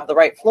nice to have the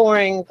right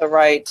flooring, the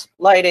right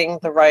lighting,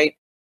 the right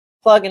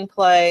plug and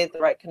play, the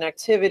right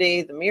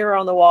connectivity, the mirror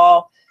on the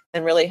wall,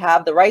 and really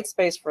have the right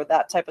space for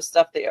that type of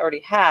stuff they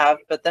already have.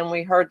 But then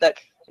we heard that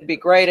it'd be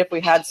great if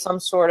we had some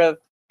sort of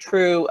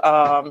true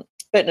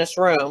fitness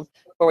room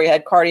where we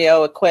had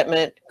cardio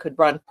equipment, could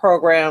run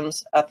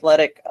programs,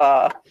 athletic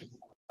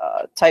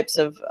types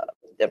of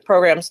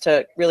programs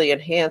to really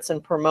enhance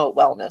and promote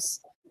wellness.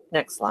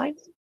 Next slide.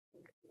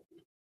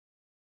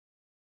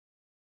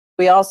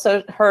 We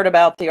also heard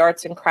about the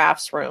arts and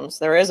crafts rooms.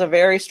 There is a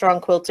very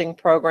strong quilting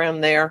program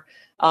there.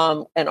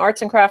 And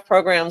arts and craft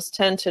programs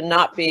tend to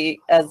not be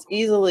as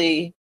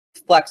easily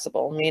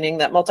flexible, meaning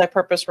that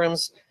multi-purpose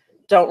rooms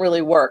don't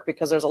really work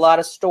because there's a lot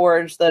of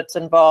storage that's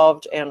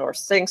involved and or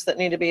sinks that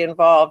need to be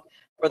involved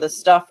for the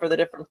stuff for the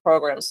different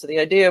programs. So the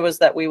idea was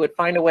that we would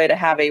find a way to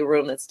have a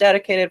room that's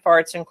dedicated for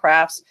arts and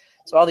crafts.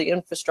 So all the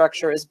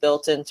infrastructure is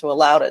built in to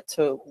allow it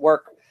to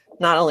work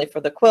not only for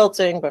the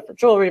quilting, but for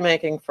jewelry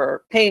making,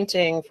 for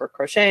painting, for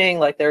crocheting.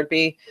 Like there'd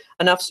be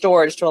enough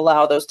storage to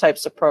allow those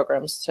types of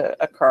programs to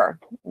occur.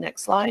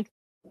 Next slide.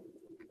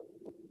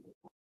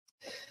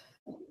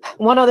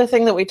 One other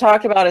thing that we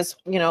talked about is,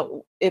 you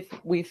know, if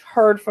we've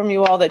heard from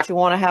you all that you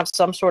want to have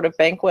some sort of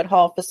banquet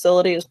hall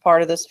facility as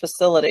part of this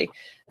facility,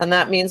 and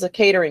that means a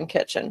catering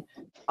kitchen.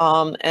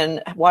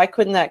 And why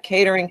couldn't that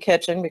catering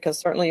kitchen, because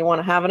certainly you want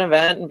to have an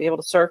event and be able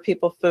to serve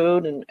people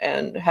food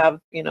and have,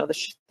 you know,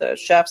 the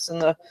chefs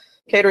and the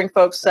catering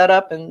folks set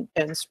up and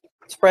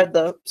spread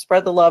the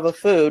love of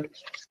food.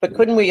 But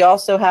couldn't we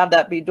also have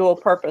that be dual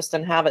purposed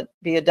and have it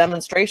be a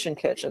demonstration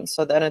kitchen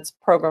so that it's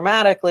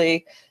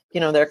programmatically, you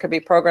know, there could be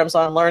programs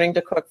on learning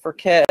to cook for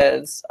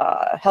kids,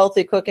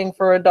 healthy cooking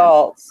for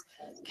adults,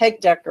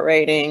 cake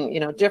decorating, you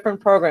know, different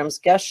programs,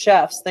 guest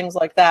chefs, things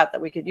like that,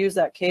 that we could use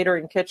that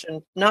catering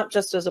kitchen, not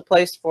just as a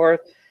place for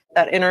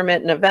that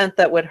intermittent event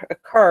that would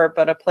occur,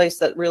 but a place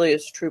that really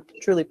is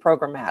truly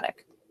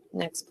programmatic.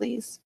 Next,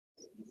 please.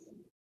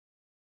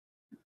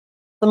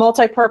 The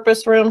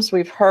multi-purpose rooms,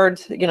 we've heard,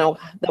 you know,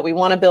 that we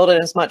want to build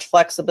in as much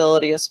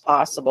flexibility as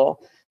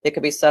possible. It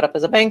could be set up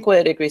as a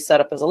banquet, it could be set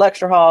up as a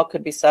lecture hall,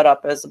 could be set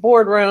up as a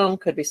boardroom,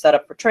 could be set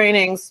up for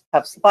trainings,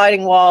 have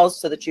sliding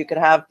walls so that you could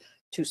have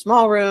 2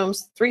 small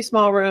rooms, 3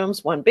 small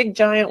rooms, 1 big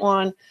giant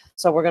one.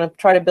 So we're going to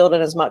try to build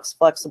in as much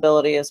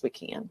flexibility as we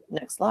can.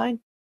 Next slide.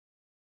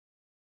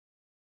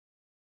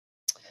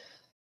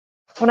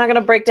 We're not going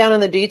to break down in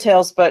the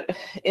details, but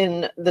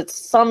in the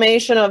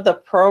summation of the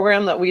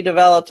program that we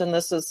developed, and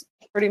this is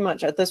pretty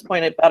much at this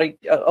point about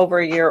over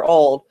a year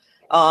old,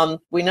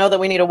 we know that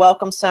we need a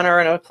welcome center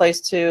and a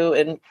place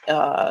to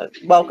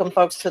welcome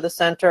folks to the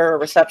center, a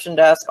reception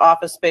desk,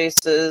 office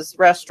spaces,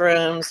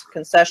 restrooms,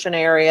 concession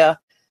area,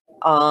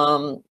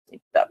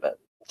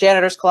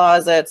 janitor's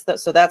closets.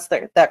 So that's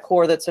that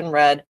core that's in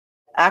red.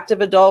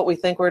 Active adult, we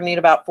think we need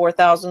about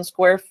 4,000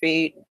 square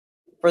feet.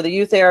 For the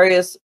youth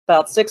areas,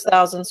 about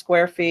 6,000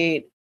 square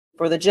feet.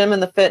 For the gym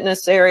and the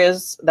fitness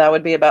areas, that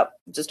would be about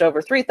just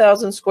over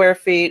 3,000 square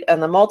feet.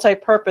 And the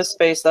multi-purpose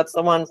space, that's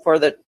the one for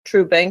the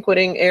true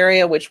banqueting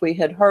area, which we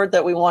had heard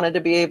that we wanted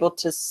to be able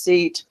to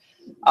seat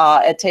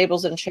at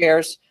tables and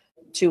chairs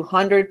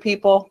 200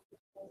 people.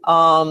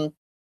 And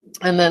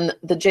then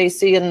the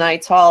JC and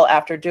Knights Hall,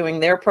 after doing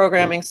their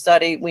programming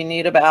study, we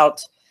need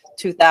about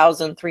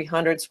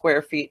 2,300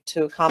 square feet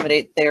to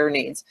accommodate their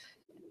needs.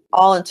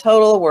 All in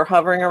total, we're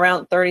hovering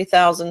around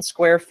 30,000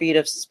 square feet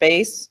of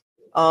space.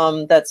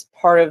 That's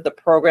part of the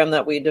program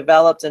that we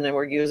developed and then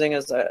we're using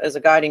as a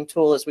guiding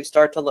tool as we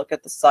start to look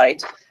at the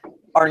site.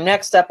 Our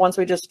next step, once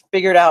we just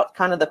figured out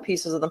kind of the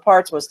pieces of the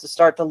parts, was to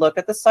start to look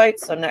at the site.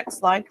 So next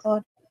slide,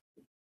 Claude.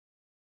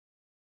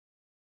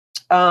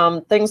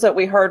 Things that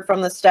we heard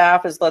from the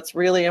staff is let's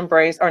really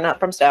embrace, or not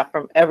from staff,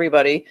 from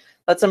everybody,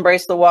 let's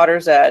embrace the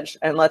water's edge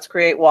and let's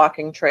create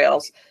walking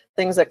trails,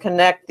 things that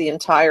connect the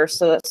entire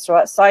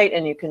site,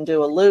 and you can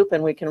do a loop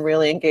and we can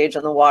really engage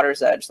on the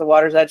water's edge. The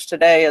water's edge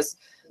today is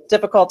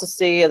difficult to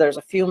see. There's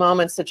a few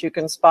moments that you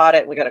can spot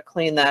it. We got to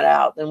clean that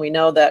out. And we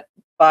know that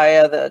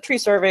via the tree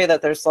survey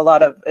that there's a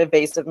lot of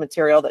invasive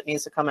material that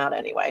needs to come out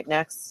anyway.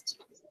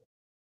 Next.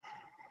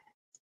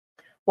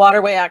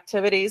 Waterway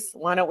activities.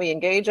 Why don't we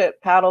engage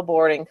it? Paddle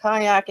boarding,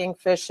 kayaking,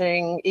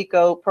 fishing,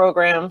 eco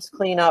programs,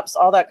 cleanups,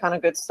 all that kind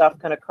of good stuff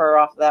can occur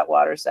off of that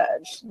water's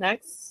edge.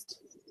 Next.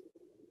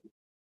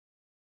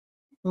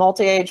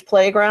 Multi-age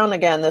playground,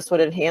 again, this would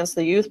enhance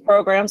the youth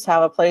programs,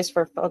 have a place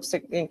for folks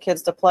and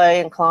kids to play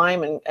and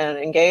climb and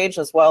engage,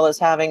 as well as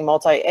having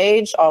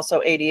multi-age,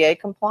 also ADA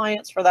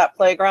compliance for that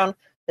playground.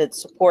 It'd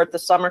support the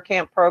summer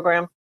camp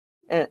program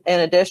in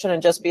addition,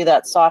 and just be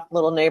that soft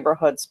little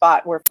neighborhood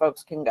spot where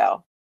folks can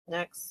go.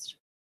 Next.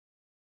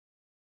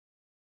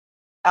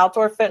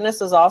 Outdoor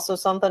fitness is also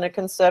something to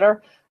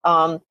consider.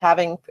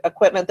 Having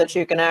equipment that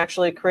you can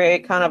actually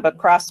create kind of a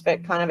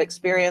CrossFit kind of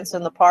experience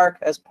in the park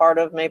as part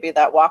of maybe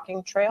that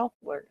walking trail.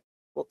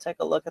 We'll take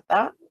a look at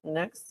that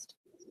next.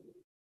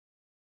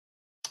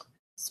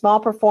 Small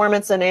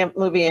performance and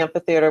movie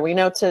amphitheater. We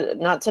know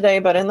not today,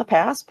 but in the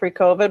past,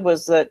 pre-COVID,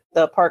 was that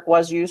the park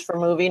was used for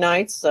movie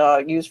nights,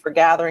 used for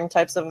gathering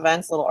types of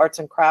events, little arts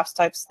and crafts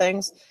types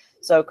things.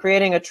 So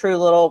creating a true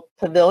little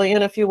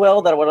pavilion, if you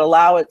will, that would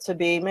allow it to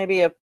be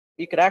maybe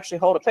you could actually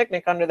hold a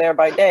picnic under there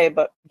by day,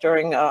 but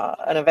during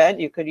an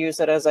event, you could use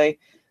it as a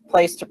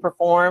place to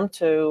perform,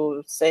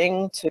 to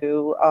sing,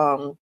 to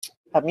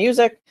have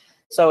music,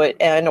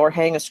 or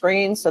hang a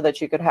screen so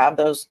that you could have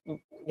those,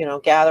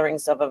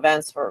 gatherings of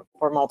events for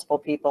multiple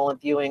people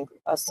and viewing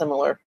a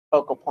similar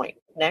focal point.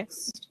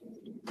 Next.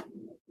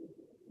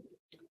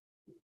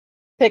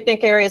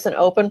 Picnic areas and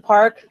open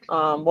park.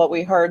 What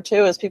we heard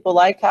too is people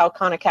like how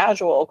kind of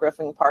casual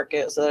Griffin Park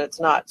is, that it's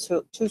not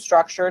too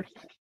structured.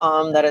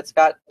 That it's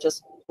got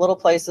just little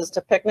places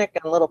to picnic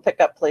and little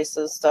pickup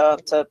places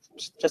to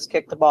just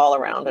kick the ball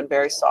around, and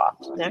very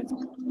soft. Next.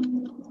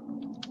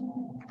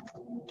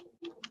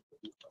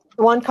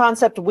 One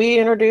concept we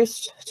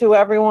introduced to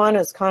everyone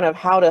is kind of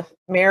how to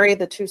marry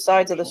the two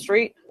sides of the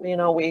street.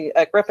 We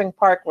at Griffin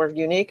Park, we're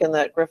unique in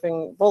that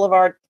Griffin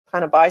Boulevard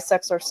kind of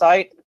bisects our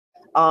site,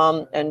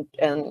 and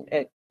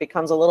it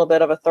becomes a little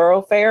bit of a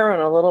thoroughfare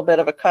and a little bit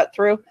of a cut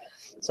through.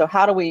 So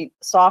how do we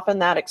soften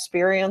that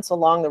experience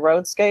along the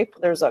roadscape?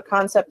 There's a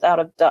concept out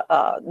of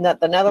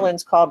the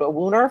Netherlands called a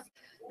Woonerf,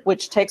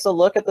 which takes a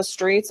look at the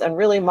streets and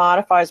really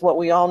modifies what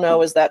we all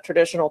know is that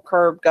traditional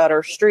curb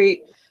gutter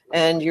street.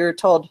 And you're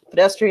told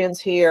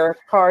pedestrians here,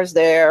 cars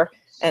there,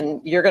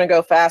 and you're going to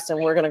go fast and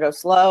we're going to go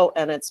slow.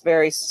 And it's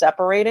very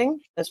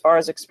separating as far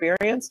as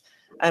experience.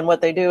 And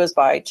what they do is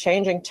by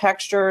changing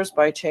textures,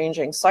 by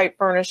changing site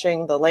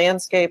furnishing, the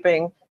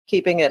landscaping,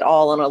 keeping it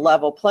all on a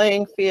level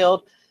playing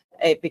field,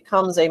 it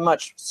becomes a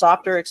much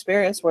softer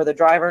experience where the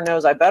driver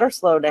knows I better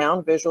slow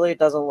down. Visually, it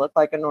doesn't look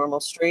like a normal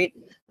street.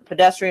 The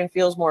pedestrian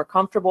feels more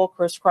comfortable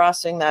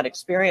crisscrossing that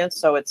experience.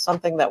 So it's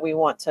something that we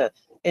want to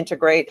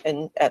integrate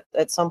and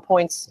at some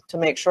points to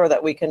make sure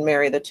that we can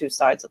marry the two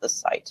sides of the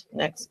site.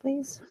 Next,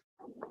 please.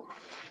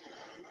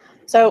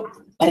 So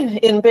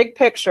in big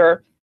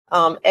picture,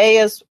 A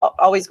is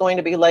always going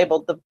to be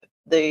labeled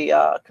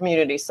the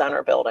community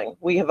center building.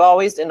 We have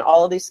always, in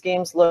all of these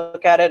schemes,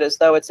 look at it as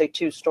though it's a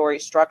two-story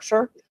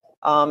structure.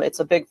 It's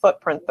a big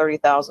footprint,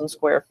 30,000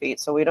 square feet.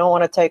 So we don't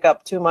want to take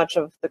up too much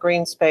of the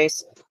green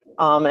space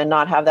and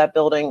not have that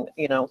building,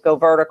 go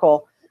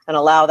vertical and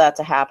allow that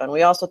to happen.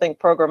 We also think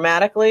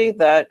programmatically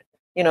that,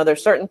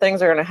 there's certain things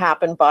that are going to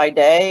happen by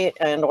day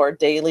and or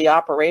daily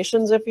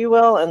operations, if you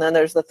will. And then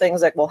there's the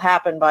things that will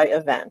happen by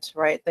event,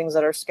 right? Things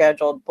that are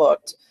scheduled,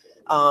 booked,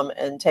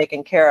 and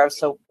taken care of.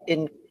 So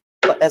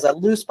as a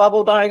loose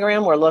bubble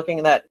diagram, we're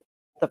looking at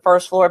the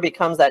first floor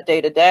becomes that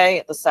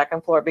day-to-day, the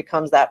second floor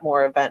becomes that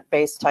more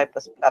event-based type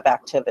of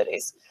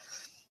activities.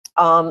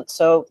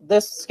 So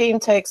this scheme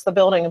takes the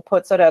building and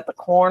puts it at the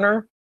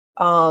corner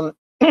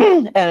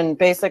and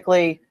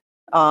basically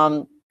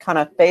kind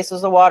of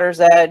faces the water's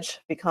edge,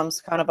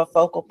 becomes kind of a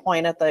focal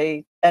point at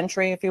the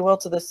entry, if you will,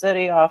 to the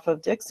city off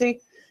of Dixie,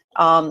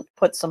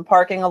 put some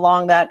parking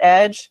along that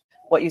edge.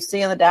 What you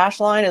see in the dash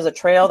line is a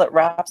trail that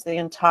wraps the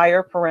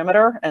entire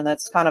perimeter, and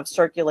that's kind of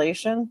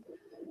circulation.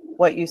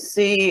 What you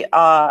see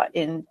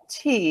in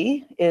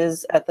T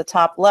is at the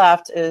top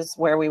left is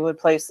where we would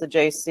place the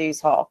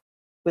J.C.'s Hall.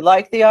 We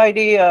like the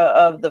idea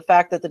of the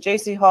fact that the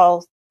J.C.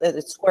 Hall,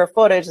 its square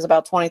footage is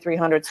about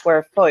 2,300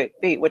 square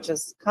feet, which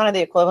is kind of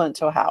the equivalent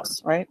to a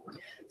house, right?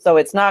 So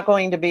it's not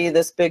going to be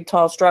this big,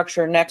 tall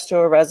structure next to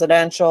a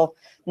residential,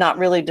 not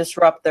really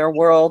disrupt their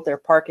world. Their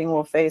parking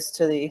will face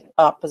to the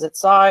opposite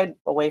side,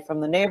 away from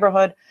the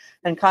neighborhood,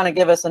 and kind of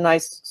give us a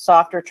nice,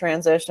 softer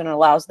transition. It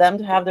allows them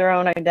to have their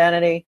own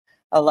identity,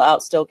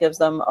 still gives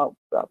them a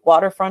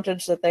water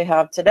frontage that they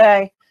have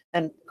today,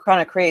 and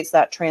kind of creates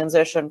that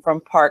transition from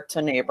park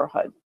to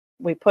neighborhood.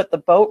 We put the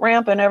boat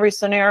ramp in every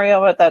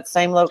scenario at that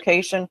same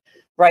location,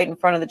 right in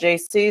front of the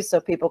JC, so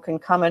people can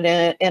come in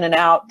and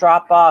out,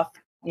 drop off,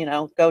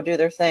 go do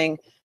their thing,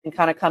 and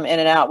kind of come in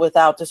and out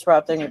without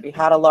disrupting. If you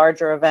had a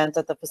larger event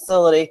at the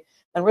facility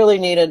and really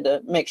needed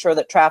to make sure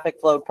that traffic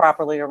flowed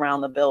properly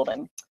around the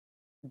building.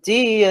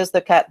 D is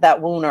that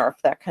Woonerf,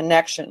 that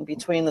connection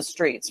between the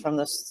streets from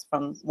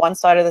one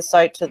side of the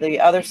site to the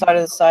other side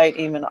of the site,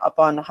 even up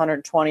on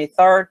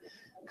 123rd,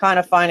 kind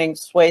of finding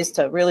ways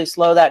to really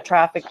slow that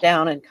traffic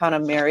down and kind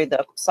of marry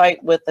the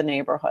site with the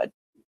neighborhood.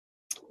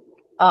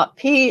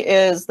 P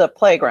is the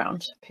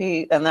playground.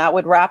 And that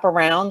would wrap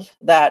around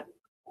that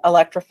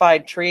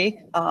electrified tree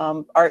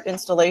art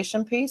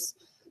installation piece.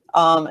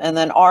 And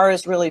then R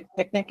is really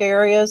picnic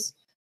areas,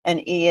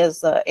 and E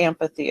is the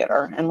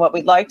amphitheater. And what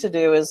we'd like to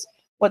do is,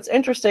 what's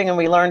interesting and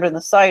we learned in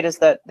the site is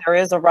that there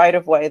is a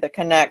right-of-way that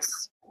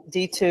connects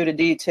D2 to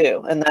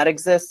D2, and that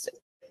exists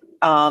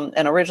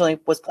and originally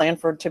was planned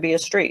for to be a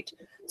street.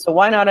 So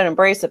why not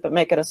embrace it, but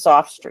make it a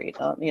soft street,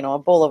 you know, a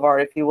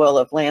boulevard, if you will,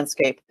 of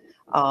landscape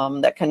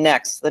that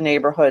connects the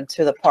neighborhood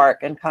to the park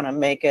and kind of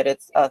make it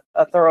it's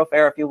a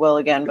thoroughfare, if you will,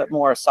 again, but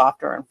more a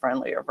softer and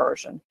friendlier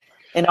version.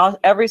 In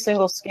every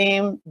single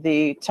scheme,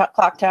 the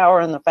clock tower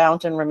and the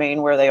fountain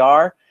remain where they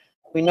are.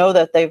 We know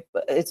that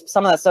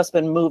some of that stuff's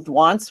been moved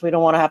once. We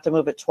don't want to have to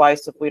move it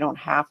twice if we don't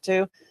have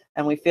to.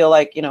 And we feel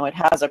like, you know, it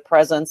has a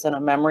presence and a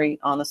memory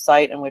on the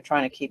site, and we're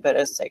trying to keep it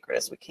as sacred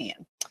as we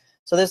can.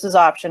 So this is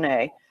option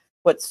A.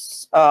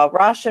 What's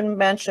Roshan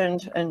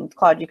mentioned, and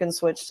Claude, you can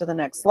switch to the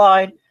next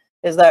slide,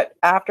 is that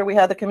after we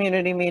had the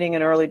community meeting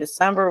in early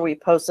December, we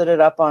posted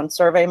it up on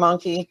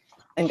SurveyMonkey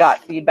and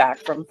got feedback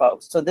from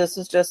folks. So this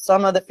is just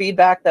some of the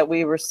feedback that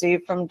we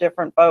received from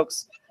different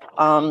folks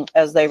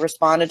as they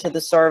responded to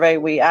the survey.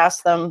 We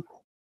asked them,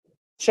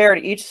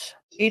 shared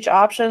each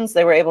options.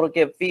 They were able to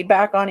give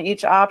feedback on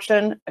each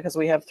option because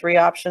we have 3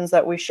 options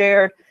that we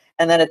shared.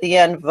 And then at the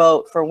end,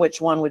 vote for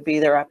which one would be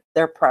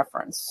their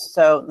preference.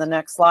 So the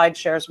next slide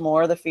shares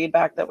more of the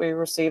feedback that we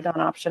received on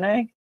option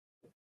A.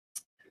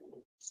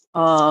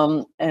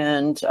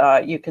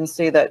 You can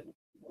see that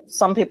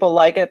some people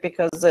like it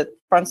because it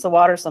fronts the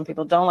water. Some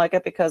people don't like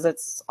it because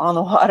it's on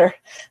the water.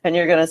 And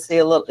you're going to see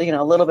a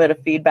little bit of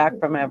feedback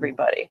from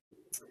everybody.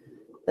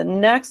 The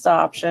next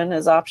option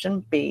is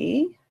option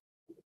B,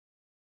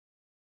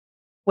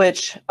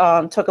 which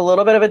took a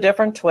little bit of a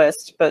different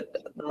twist, but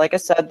like I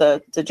said,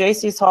 the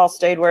Jaycees Hall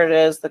stayed where it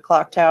is, the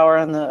clock tower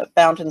and the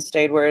fountain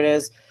stayed where it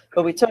is,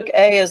 but we took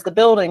A as the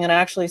building and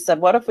actually said,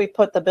 what if we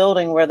put the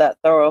building where that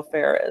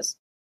thoroughfare is?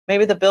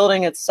 Maybe the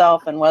building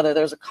itself, and whether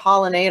there's a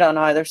colonnade on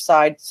either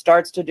side,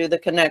 starts to do the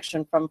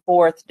connection from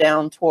 4th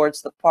down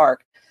towards the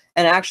park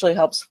and actually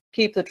helps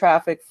keep the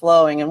traffic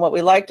flowing. And what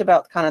we liked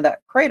about kind of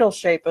that cradle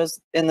shape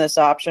in this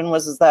option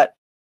is that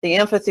the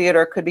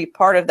amphitheater could be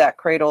part of that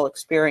cradle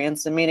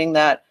experience, and meaning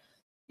that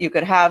you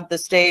could have the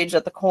stage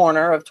at the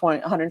corner of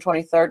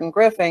 123rd and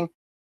Griffin,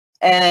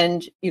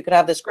 and you could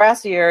have this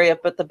grassy area,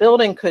 but the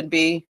building could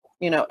be,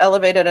 you know,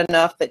 elevated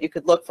enough that you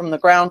could look from the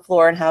ground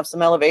floor and have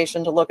some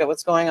elevation to look at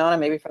what's going on, and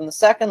maybe from the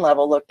 2nd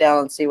level look down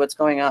and see what's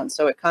going on.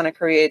 So it kind of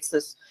creates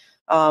this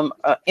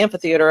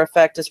amphitheater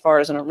effect as far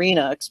as an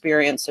arena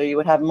experience. So you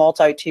would have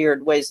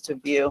multi-tiered ways to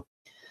view.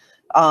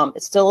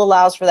 It still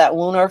allows for that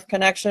Woon Earth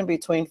connection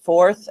between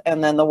 4th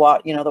and then the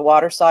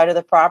water side of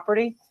the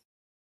property.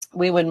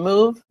 We would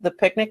move the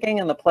picnicking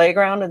and the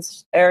playground and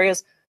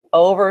areas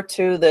over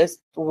to this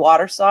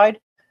water side.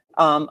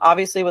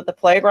 Obviously, with the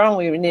playground,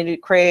 we would need to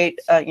create,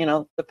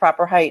 the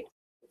proper height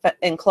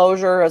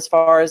enclosure as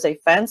far as a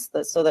fence,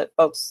 so that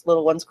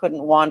little ones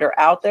couldn't wander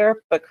out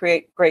there, but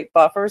create great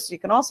buffers. You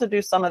can also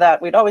do some of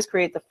that. We'd always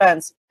create the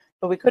fence,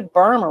 but we could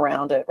berm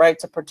around it, right,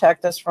 to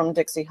protect us from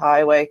Dixie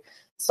Highway,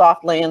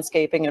 soft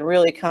landscaping, and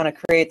really kind of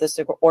create this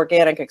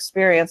organic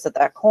experience at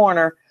that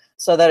corner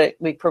so that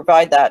we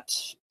provide that,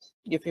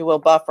 if you will,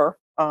 buffer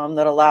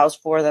that allows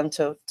for them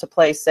to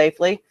play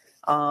safely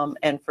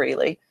and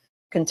freely.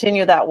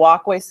 Continue that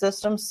walkway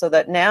system so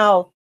that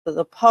now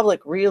the public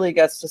really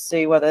gets to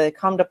see, whether they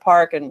come to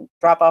park and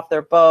drop off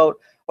their boat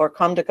or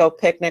come to go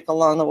picnic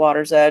along the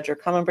water's edge or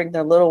come and bring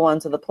their little one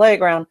to the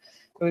playground.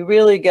 We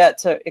really get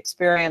to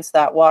experience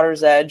that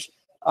water's edge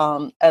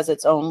as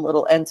its own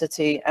little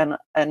entity and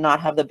not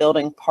have the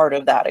building part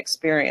of that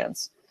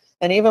experience.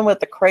 And even with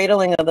the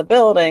cradling of the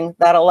building,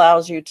 that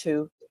allows you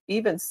to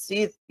even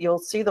you'll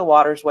see the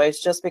water's ways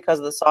just because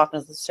of the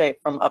softness of the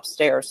shape from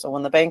upstairs. So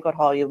in the banquet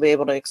hall, you'll be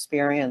able to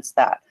experience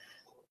that.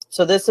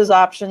 So this is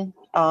option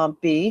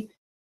B.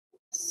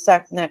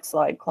 Next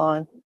slide,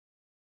 Claude.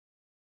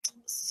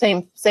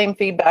 Same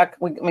feedback.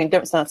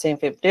 It's not same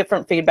feedback,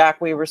 different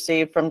feedback we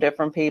received from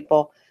different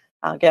people.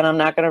 Again, I'm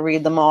not going to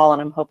read them all,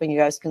 and I'm hoping you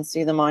guys can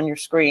see them on your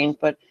screen,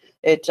 but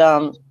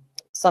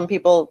some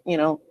people,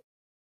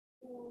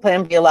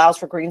 Plan B allows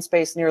for green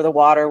space near the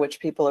water, which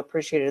people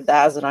appreciated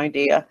that as an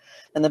idea,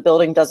 and the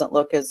building doesn't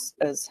look as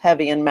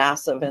heavy and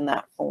massive in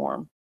that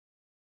form.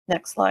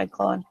 Next slide,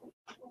 Claude.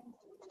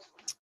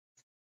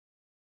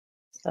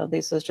 So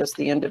this is just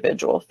the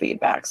individual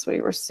feedbacks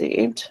we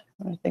received.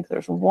 I think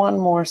there's one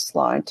more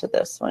slide to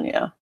this one,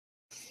 yeah.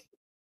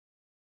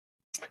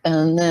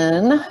 And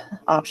then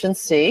option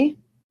C.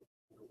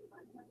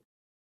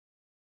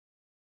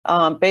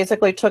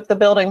 Basically took the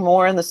building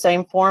more in the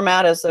same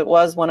format as it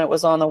was when it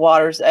was on the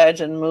water's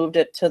edge and moved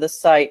it to the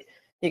site.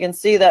 You can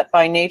see that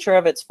by nature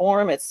of its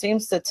form, it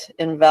seems to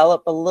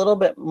envelop a little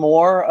bit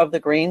more of the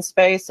green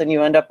space, and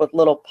you end up with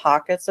little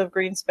pockets of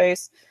green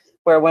space,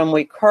 where when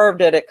we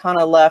curved it, it kind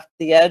of left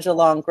the edge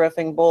along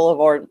Griffin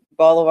Boulevard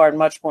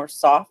much more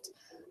soft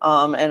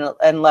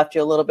and left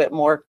you a little bit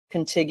more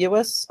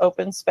contiguous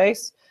open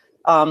space.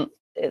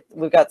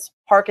 We've got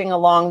parking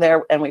along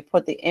there, and we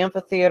put the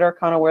amphitheater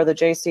kind of where the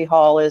Jaycee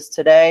Hall is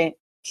today,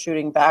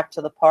 shooting back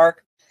to the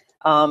park.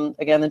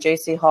 Again, the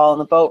JC Hall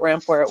and the boat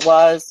ramp where it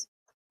was.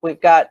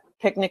 We've got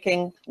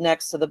picnicking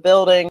next to the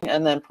building,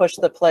 and then push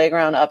the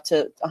playground up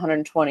to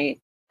 123rd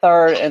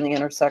and the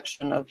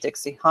intersection of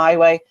Dixie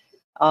Highway.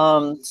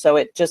 So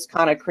it just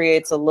kind of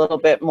creates a little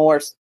bit more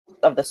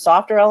of the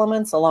softer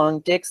elements along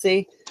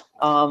Dixie.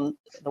 The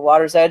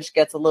Water's Edge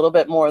gets a little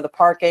bit more of the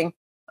parking,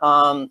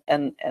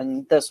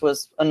 and this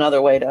was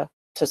another way to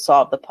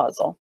solve the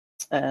puzzle.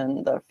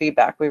 And the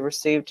feedback we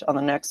received on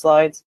the next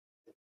slides.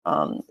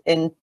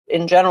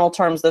 In general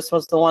terms, this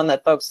was the one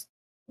that folks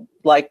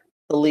liked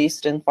the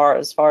least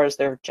as far as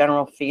their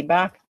general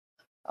feedback,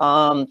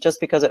 just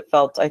because it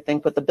felt, I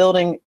think, with the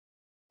building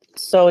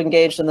so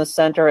engaged in the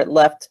center, it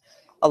left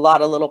a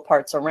lot of little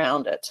parts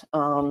around it.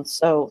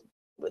 So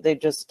they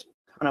just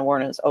kind of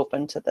weren't as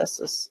open to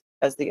this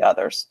as the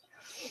others.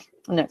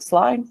 Next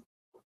slide.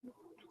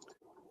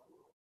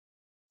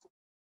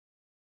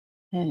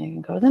 And you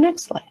can go to the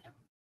next slide.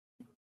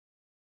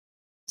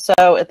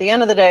 So at the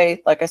end of the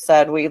day, like I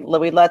said, we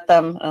let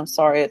them, I'm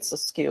sorry, it's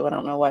askew. I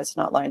don't know why it's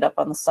not lined up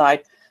on the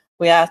side.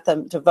 We asked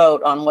them to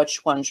vote on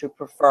which ones you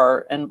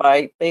prefer. And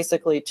by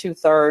basically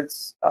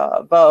 2/3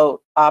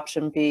 vote,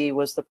 option B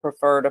was the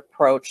preferred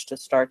approach to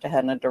start to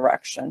head in a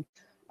direction.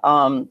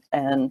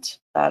 And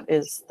that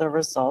is the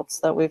results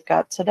that we've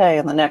got today.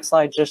 And the next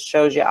slide just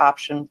shows you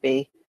option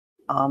B.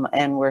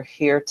 And we're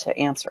here to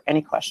answer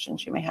any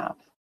questions you may have.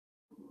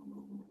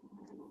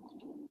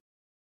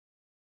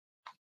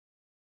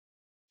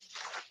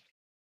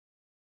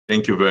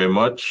 Thank you very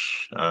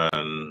much.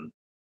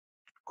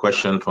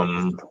 Question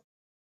from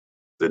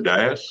the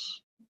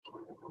dais?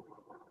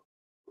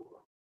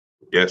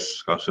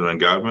 Yes, Councilman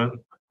Galvin.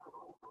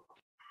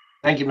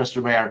 Thank you,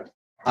 Mr. Mayor.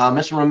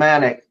 Mr.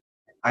 Romanek,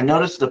 I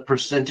noticed the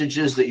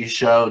percentages that you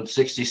showed,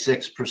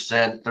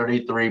 66%,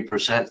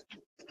 33%.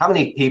 How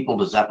many people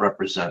does that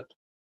represent?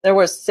 There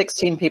was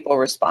 16 people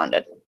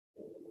responded.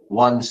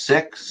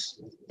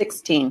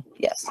 16?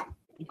 Yes.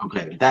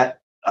 Okay,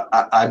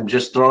 I'm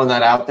just throwing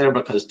that out there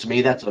because to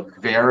me that's a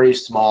very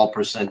small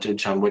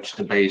percentage on which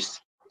to base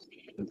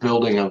the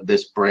building of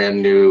this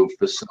brand new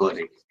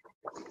facility.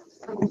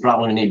 We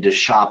probably need to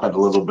shop it a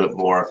little bit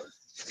more,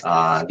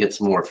 get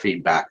some more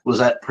feedback. Was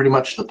that pretty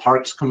much the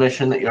Parks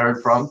Commission that you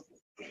heard from?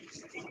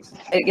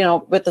 You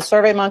know, with the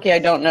Survey Monkey, I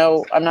don't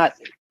know. I'm not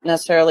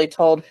necessarily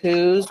told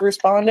who's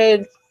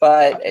responded,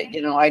 but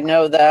you know, I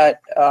know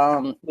that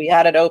we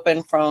had it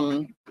open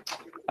from,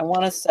 I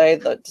want to say,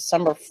 the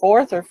December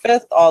 4th or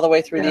 5th all the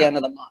way through the end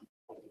of the month.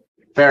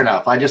 Fair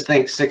enough. I just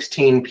think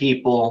 16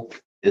 people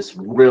is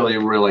really,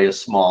 really a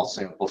small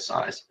sample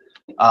size.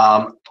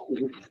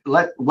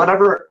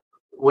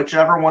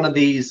 Whichever one of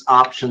these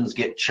options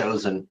get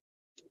chosen,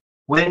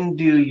 when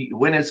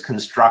is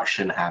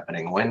construction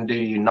happening? When do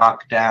you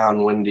knock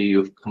down? When do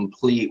you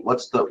complete?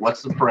 What's the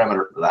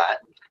parameter for that?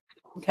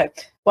 Okay.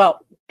 Well,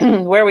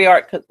 where we,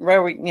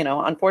 you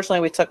know,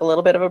 unfortunately we took a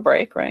little bit of a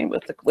break, right,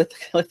 with the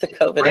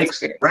COVID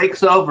experience.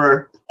 Break's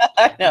over.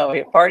 I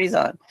know, party's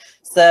on.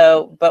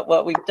 So, but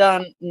what we've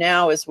done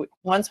now is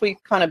once we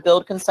kind of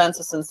build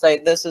consensus and say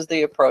this is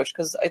the approach,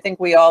 because I think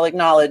we all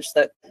acknowledge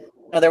that, you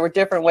know, there were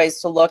different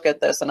ways to look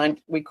at this, and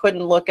we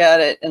couldn't look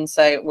at it and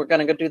say we're going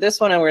to go do this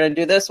one and we're going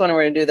to do this one and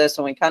we're going to do this,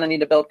 and we kind of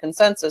need to build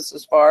consensus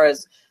as far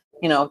as,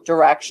 you know,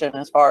 direction,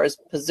 as far as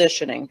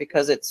positioning,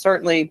 because it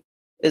certainly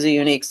is a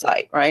unique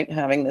site, right?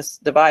 Having this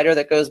divider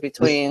that goes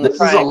between. This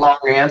is a long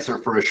answer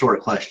for a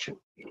short question.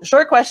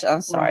 Short question.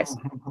 I'm sorry.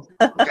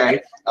 Okay.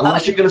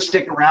 Unless you're going to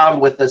stick around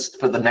with us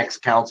for the next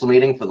council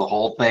meeting for the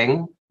whole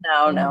thing.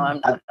 No,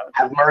 I'm not.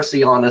 Have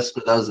mercy on us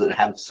for those that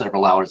have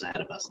several hours ahead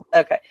of us.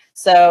 Okay.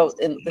 So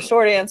the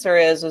short answer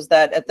is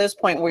that at this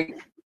point,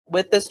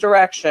 with this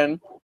direction,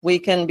 we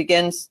can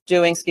begin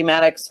doing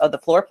schematics of the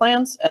floor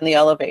plans and the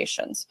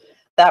elevations.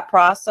 That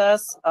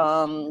process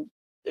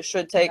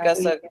should take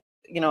us a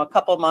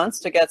couple months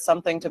to get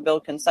something to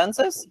build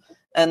consensus.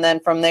 And then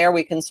from there,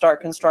 we can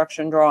start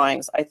construction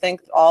drawings. I think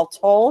all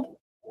told,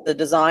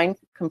 the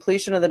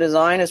completion of the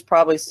design is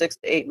probably 6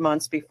 to 8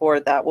 months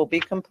before that will be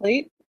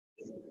complete.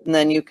 And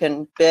then you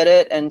can bid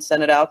it and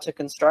send it out to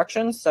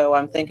construction. So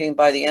I'm thinking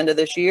by the end of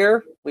this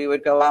year, we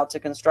would go out to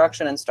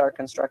construction and start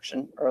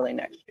construction early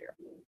next year.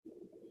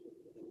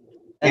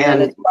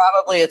 And then it's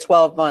probably a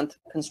 12-month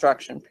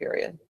construction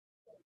period.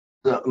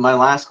 My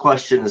last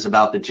question is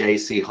about the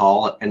JC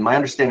Hall, and my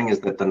understanding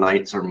is that the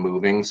nights are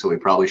moving, so we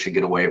probably should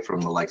get away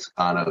from the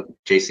lexicon of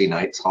JC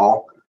Knights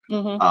Hall.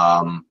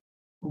 Mm-hmm.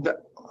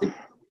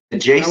 The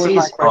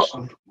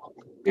JCs,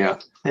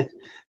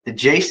 the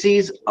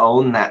JCs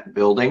own that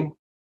building,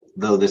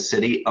 though the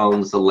city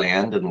owns the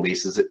land and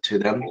leases it to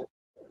them.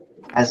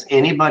 Has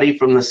anybody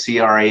from the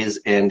CRA's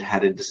end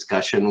had a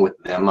discussion with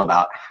them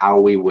about how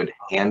we would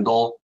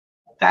handle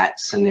that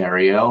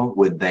scenario?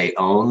 Would they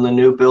own the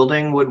new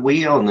building? Would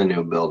we own the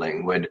new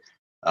building? Would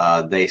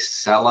they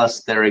sell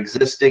us their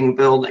existing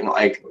building?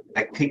 Like,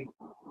 that could be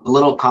a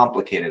little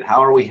complicated.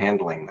 How are we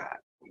handling that?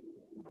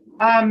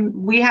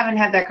 We haven't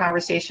had that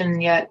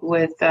conversation yet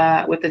with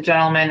the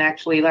gentleman.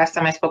 Actually, last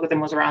time I spoke with him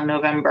was around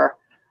November.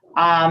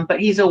 But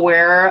he's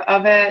aware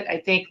of it. I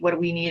think what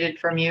we needed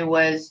from you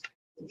was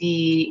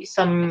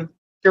some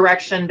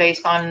direction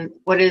based on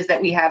what it is that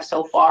we have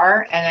so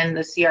far, and then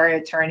the CRA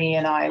attorney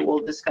and I will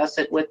discuss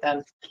it with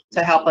them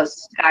to help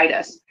us guide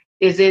us.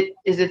 Is it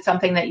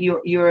something that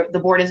the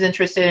board is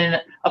interested in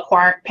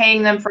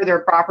paying them for their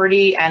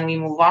property and we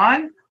move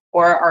on,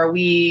 or are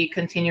we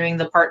continuing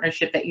the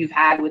partnership that you've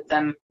had with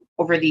them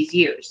over these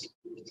years?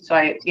 So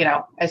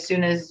as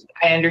soon as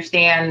I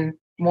understand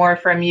more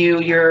from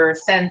you, your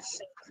sense,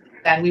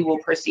 then we will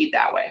proceed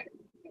that way.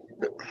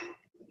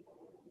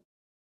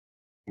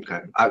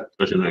 Okay.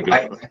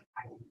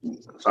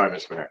 Sorry,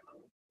 Mr. Mayor.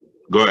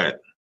 Go ahead.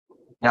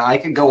 Now, I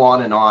could go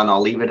on and on.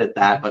 I'll leave it at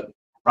that. But,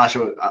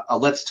 Rasha,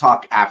 let's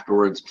talk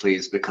afterwards,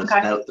 please, because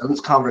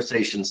those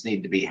conversations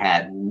need to be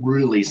had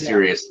really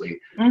seriously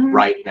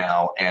right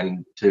now.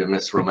 And to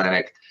Ms.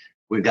 Romanek,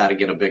 we've got to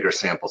get a bigger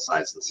sample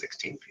size than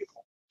 16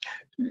 people.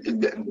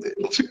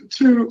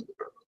 To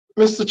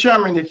Mr.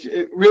 Chairman,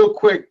 real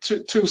quick,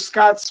 to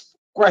Scott's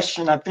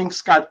question, I think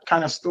Scott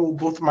kind of stole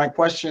both of my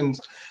questions.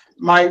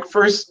 My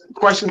first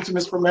question to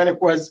Ms. Romanek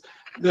was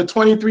the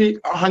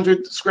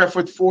 2,300 square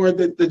foot for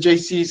the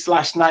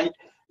JC/Knight.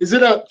 Is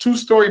it a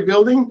 2-story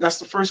building? That's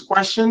the first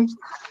question.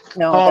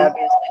 No, that'd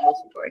be a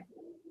single story.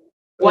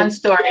 1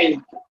 story.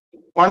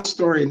 1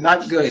 story,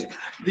 not good.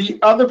 The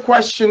other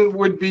question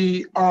would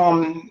be,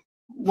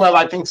 well,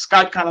 I think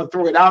Scott kind of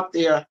threw it out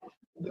there.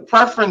 The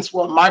preference,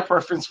 my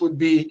preference would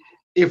be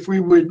if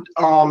we would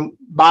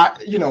buy,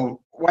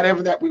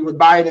 whatever that we would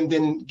buy it and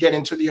then get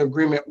into the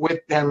agreement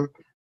with them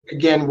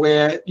again,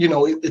 where,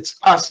 it's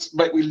us,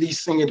 but we're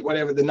leasing it,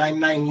 whatever, the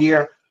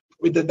 99-year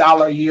with the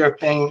 $1 a year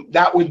thing.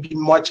 That would be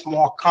much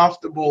more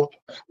comfortable,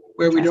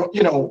 where we don't,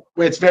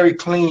 where it's very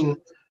clean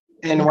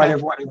and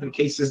whatever the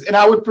case is. And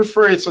I would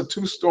prefer it's a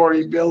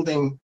 2-story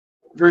building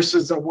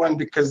versus a 1,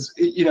 because,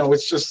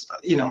 it's just,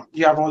 you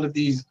have all of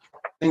these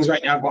things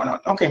right now going on.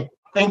 Okay,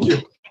 thank you.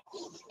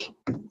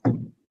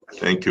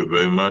 Thank you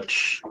very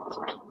much.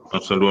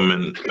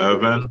 Councilwoman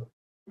Irvin.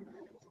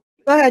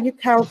 Go ahead, you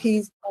Carol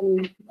Keys,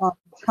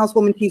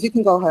 Councilwoman Keys, you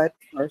can go ahead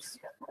first.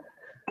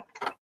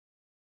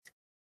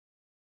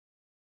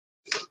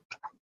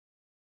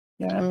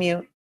 You're on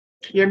mute.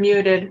 You're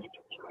muted.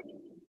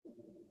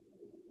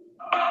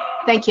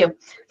 Thank you.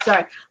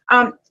 Sorry.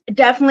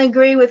 Definitely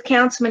agree with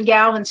Councilman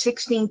Galvin.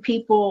 16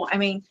 people. I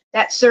mean,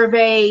 that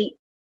survey,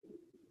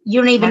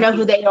 you don't even know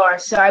who they are,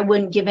 so I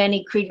wouldn't give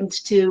any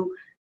credence to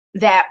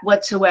that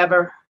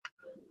whatsoever.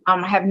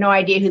 I have no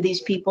idea who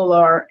these people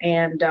are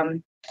and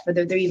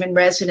whether they're even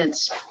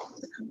residents.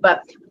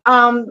 But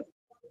I'm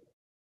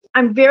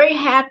very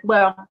happy.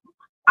 Well,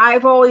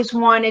 I've always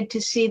wanted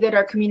to see that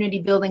our community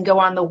building go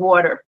on the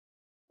water.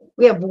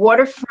 We have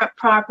waterfront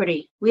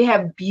property. We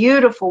have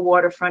beautiful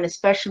waterfront,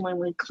 especially when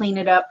we clean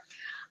it up.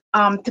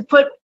 To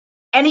put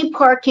any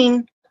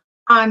parking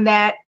on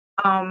that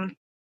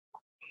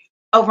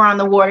over on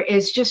the water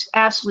is just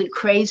absolutely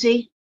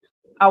crazy.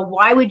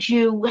 Why would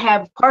you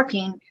have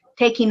parking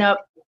taking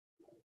up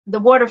the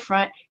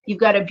waterfront? You've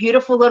got a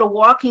beautiful little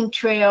walking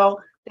trail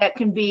that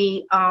can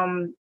be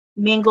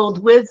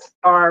mingled with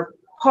our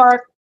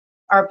park,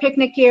 our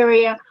picnic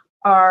area,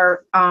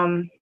 our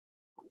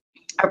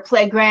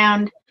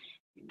playground.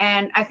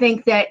 And I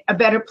think that a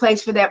better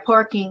place for that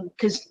parking,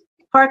 because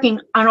parking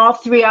on all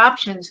 3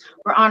 options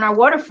were on our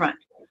waterfront.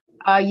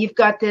 You've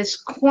got this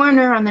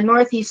corner on the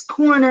northeast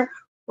corner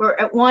where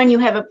at one you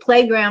have a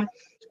playground,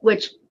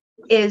 which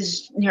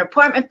is near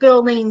apartment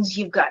buildings.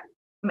 You've got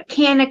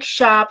mechanic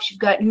shops, you've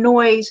got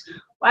noise.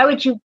 Why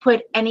would you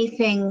put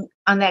anything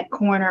on that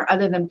corner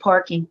other than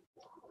parking?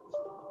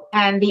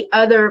 And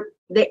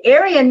the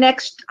area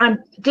next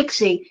on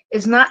Dixie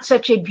is not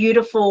such a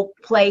beautiful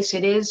place.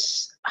 It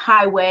is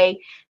highway,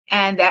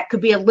 and that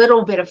could be a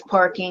little bit of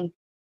parking,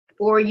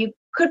 or you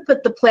could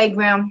put the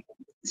playground.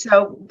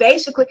 So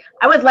basically,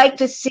 I would like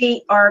to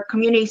see our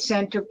community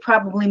center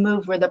probably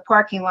move where the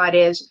parking lot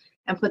is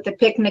and put the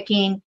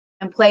picnicking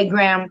and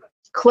playground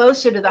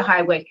closer to the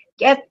highway.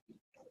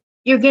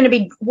 You're going to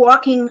be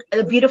walking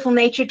a beautiful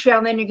nature trail,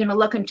 and then you're going to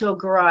look into a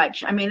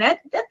garage. I mean, that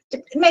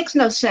it makes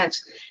no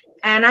sense.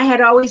 And I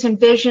had always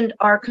envisioned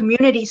our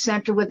community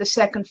center with a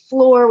 2nd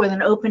floor with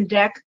an open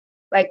deck,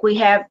 like we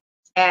have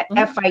at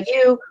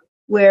FIU,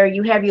 where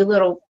you have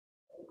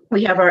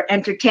we have our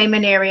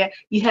entertainment area.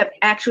 You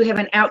actually have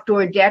an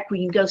outdoor deck where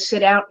you can go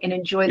sit out and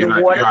enjoy the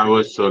water. Yeah,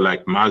 also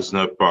like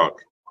Masner Park.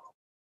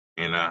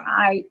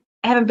 I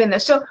haven't been there,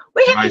 so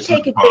we have to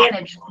take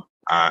advantage.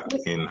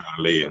 In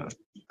Hialeah.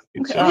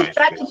 We've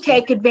got to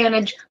take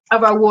advantage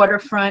of our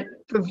waterfront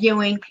for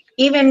viewing,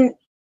 even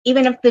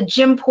if the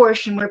gym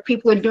portion where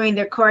people are doing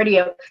their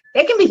cardio,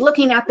 they can be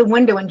looking out the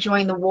window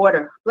enjoying the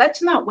water.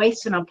 Let's not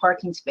waste it on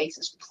parking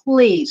spaces,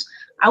 please.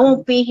 I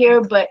won't be here,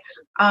 but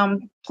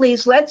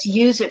please, let's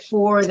use it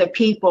for the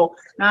people,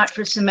 not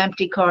for some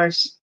empty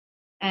cars.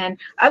 And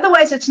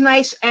otherwise, it's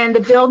nice, and the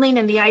building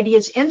and the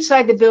ideas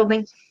inside the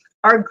building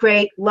are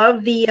great.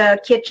 Love the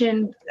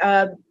kitchen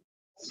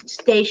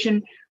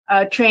station,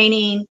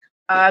 training,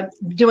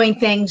 doing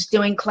things,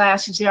 doing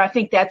classes there. I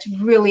think that's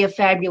really a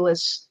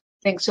fabulous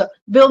thing. So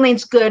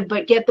building's good,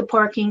 but get the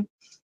parking.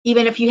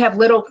 Even if you have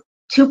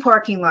 2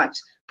 parking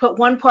lots, put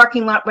one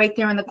parking lot right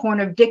there in the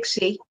corner of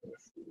Dixie,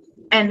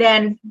 and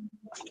then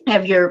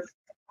have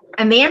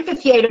and the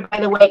amphitheater,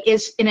 by the way,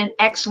 is in an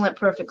excellent,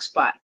 perfect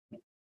spot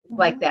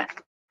like that.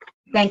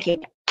 Thank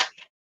you.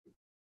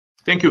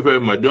 Thank you very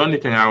much. The only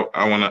thing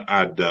I want to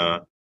add,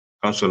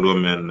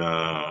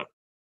 Councilwoman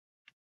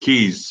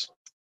Keys,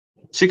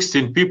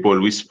 16 people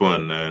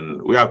respond,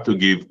 and we have to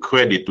give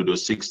credit to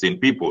those 16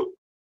 people.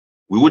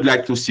 We would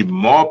like to see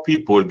more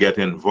people get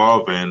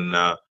involved and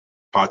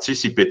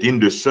participate in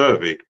the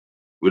survey.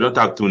 We don't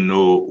have to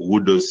know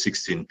who those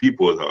 16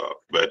 people are,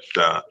 but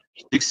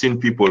 16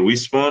 people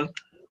respond.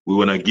 We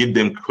want to give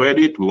them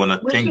credit. We want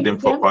to thank them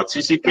for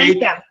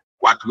participating.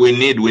 What we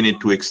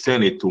need to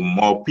extend it to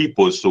more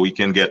people so we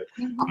can get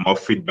more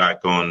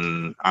feedback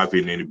on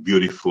having a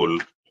beautiful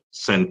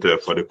center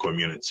for the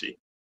community.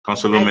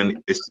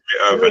 Councilwoman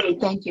Irvin.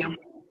 Thank you.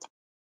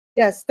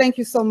 Yes, thank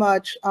you so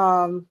much.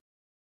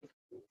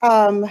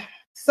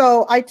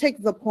 So I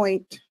take the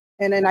point,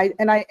 and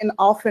in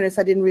all fairness,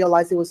 I didn't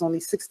realize it was only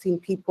 16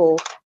 people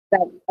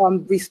that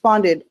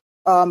responded.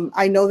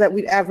 I know that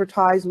we'd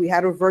advertised, we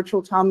had a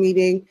virtual town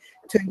meeting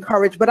to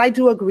encourage, but I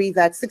do agree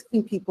that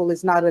 16 people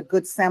is not a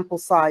good sample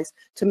size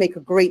to make a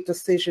great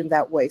decision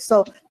that way.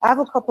 So I have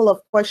a couple of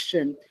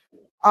questions.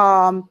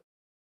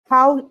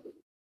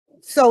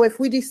 So if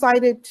we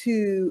decided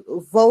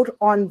to vote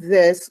on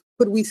this,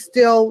 could we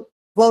still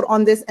vote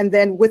on this and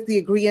then with the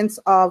agreement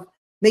of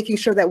making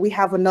sure that we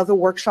have another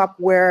workshop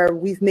where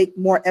we make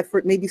more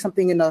effort, maybe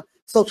something in a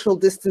social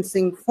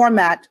distancing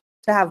format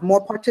to have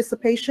more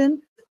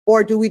participation?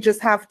 Or do we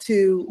just have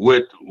to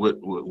wait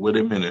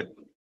a minute?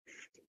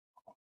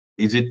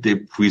 Is it the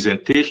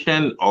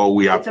presentation or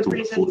we have to?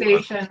 It's a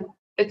presentation.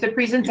 It's a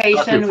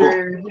presentation.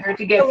 We're here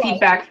to get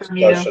feedback from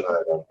you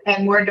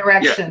and more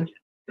direction.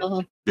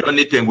 Yeah. The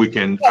only thing we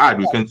can add,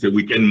 we can say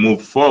we can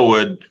move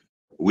forward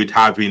with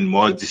having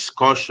more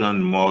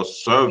discussion, more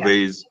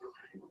surveys,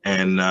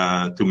 and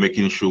to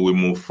making sure we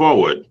move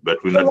forward. But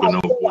we're not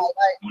going to vote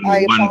on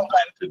one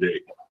plan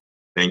today.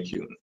 Thank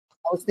you.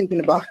 I was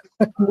thinking about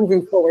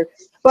moving forward,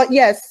 but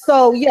yes.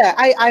 So yeah,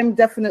 I'm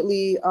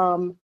definitely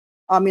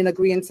in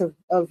agreement of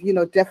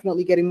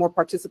definitely getting more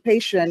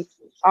participation.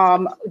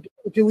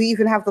 Do we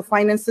even have the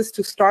finances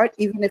to start,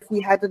 even if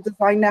we had the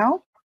design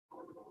now?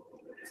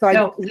 So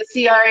no, the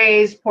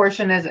CRA's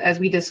portion, as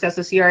we discussed,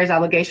 the CRA's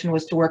obligation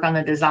was to work on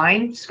the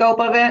design scope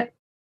of it,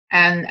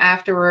 and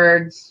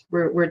afterwards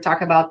we're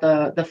talking about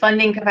the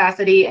funding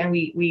capacity, and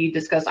we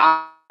discuss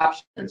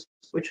options,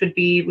 which would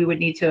be we would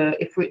need to,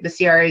 if the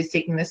CRA is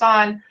taking this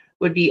on,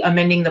 would be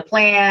amending the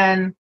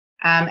plan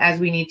as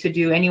we need to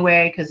do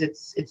anyway, because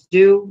it's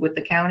due with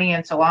the county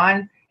and so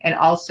on, and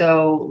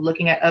also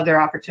looking at other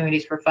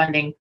opportunities for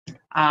funding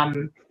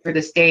for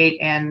the state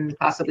and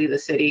possibly the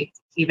city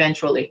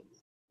eventually.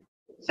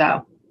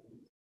 So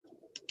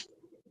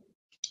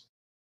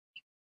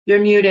you're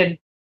muted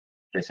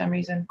for some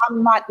reason.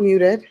 I'm not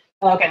muted.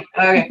 Okay.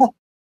 Okay.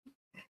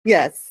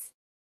 Yes.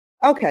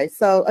 Okay.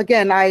 So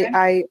again,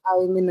 I'm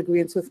in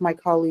agreement with my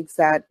colleagues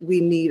that we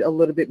need a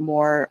little bit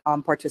more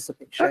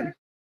participation. Okay.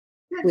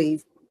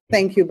 Please.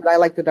 Thank you. But I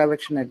like the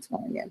direction that it's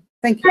going in.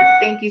 Thank you.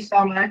 Thank you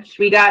so much.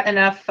 We got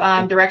enough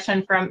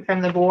direction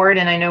from the board,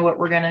 and I know what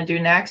we're going to do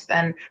next.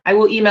 And I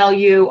will email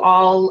you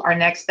all our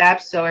next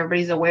steps so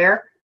everybody's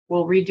aware.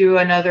 We'll redo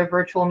another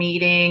virtual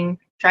meeting,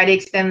 try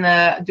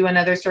to do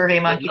another Survey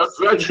Monkey. Not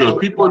virtual.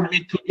 People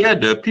meet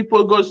together.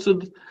 People go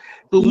to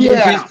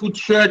movies, to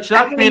church.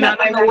 I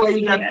don't know why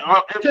you got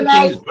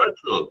everything is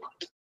virtual.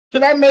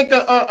 Can I make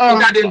a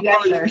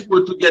encourage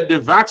people to get the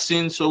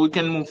vaccine so we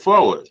can move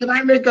forward? Can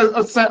I make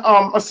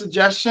a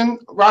suggestion,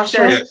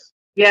 Rasha? Yes.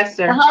 Yes,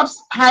 sir.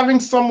 Perhaps having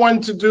someone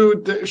to do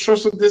the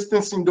social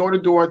distancing door to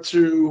door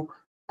to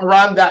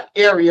around that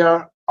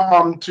area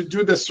to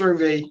do the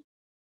survey.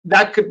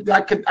 That could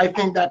I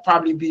think that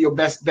probably be your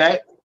best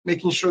bet,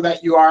 making sure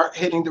that you are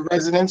hitting the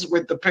residents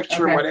with the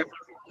picture or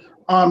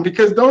whatever.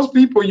 Because those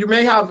people, you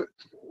may have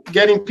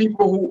getting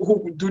people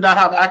who do not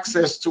have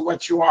access to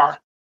what you are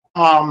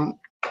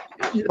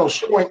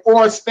showing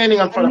or standing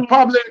in front of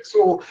public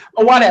or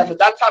whatever,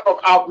 that type of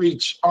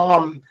outreach.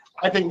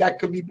 I think that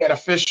could be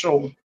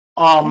beneficial.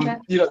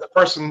 The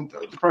person,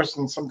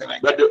 something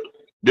like that. But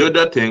the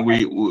other thing,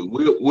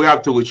 we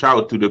have to reach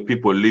out to the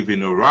people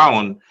living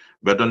around,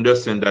 but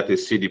understand that a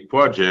city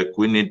project,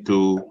 we need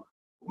to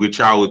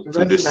reach out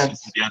to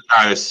the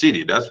entire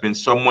city. That's when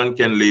someone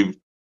can live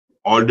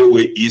all the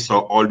way east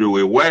or all the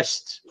way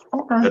west.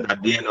 Okay. That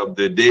at the end of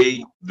the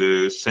day,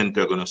 the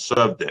center going to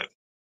serve them.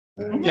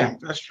 Yeah,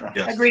 that's true.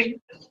 Yes.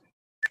 Agreed.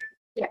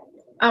 Yeah.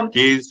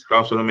 Keys,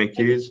 Councilwoman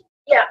Keys.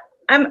 Yeah,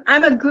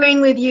 I'm agreeing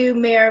with you,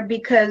 Mayor,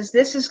 because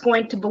this is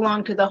going to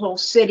belong to the whole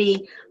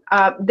city.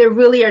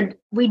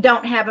 We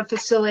don't have a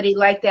facility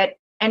like that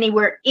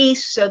anywhere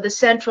east, so the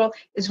central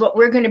is what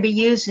we're going to be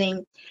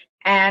using.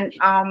 And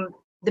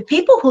the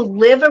people who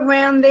live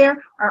around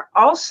there are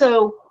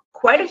also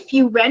quite a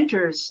few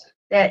renters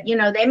that,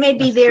 they may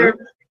be there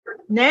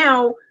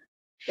now.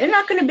 They're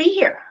not going to be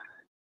here.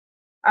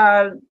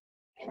 I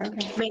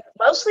mean,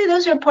 mostly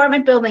those are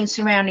apartment buildings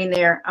surrounding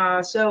there.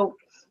 So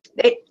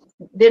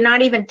they're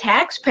not even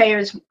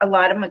taxpayers, a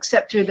lot of them,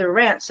 except through their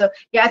rent. So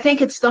yeah, I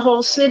think it's the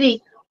whole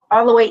city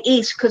all the way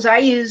east, because I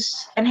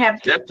use and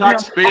have The my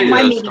taxpayers,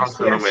 meetings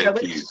Councilor there. So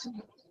Menke,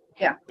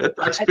 yeah. the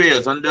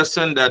taxpayers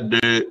understand that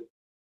the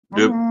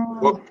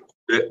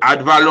ad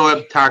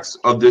valorem tax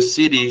of the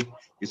city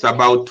is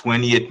about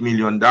 $28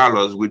 million,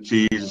 which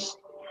is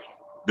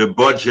the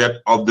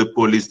budget of the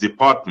police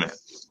department.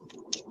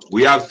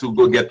 We have to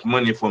go get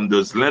money from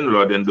those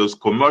landlords and those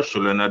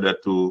commercial in order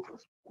to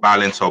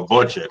balance our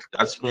budget.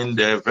 That's been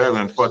very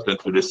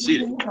important to the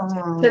city.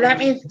 So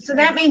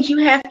that means you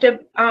have to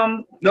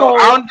No, poll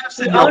I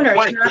understand the your owners,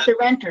 point. not the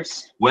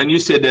renters. When you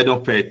say they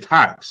don't pay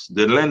tax,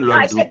 the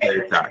landlords do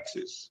pay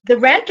taxes. The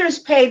renters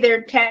pay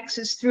their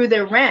taxes through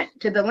their rent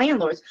to the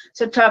landlords.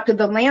 So talk to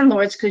the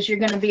landlords, because you're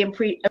going to be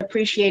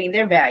appreciating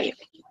their value.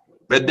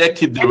 But they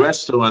keep the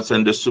restaurants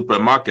and the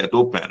supermarket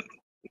open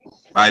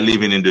by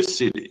living in the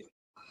city.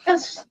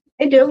 Yes,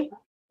 they do.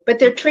 But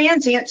they're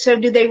transient, so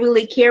do they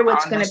really care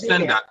what's I going to be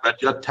understand there? that,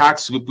 but your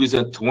tax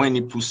represents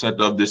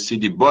 20% of the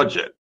city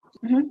budget.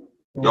 Mhm.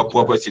 Your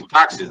property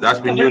taxes.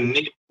 That's when you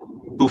need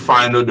to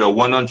find out the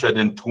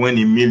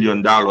 $120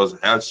 million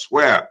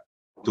elsewhere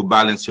to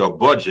balance your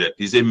budget.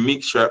 It's a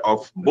mixture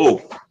of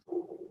both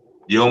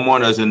the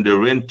homeowners and the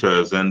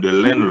renters and the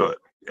landlord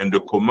and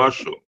the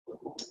commercial.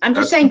 I'm just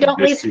That's saying, don't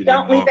the leave city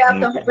out more the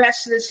moving.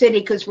 rest of the city,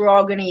 because we're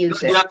all going to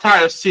use it. The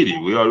entire city,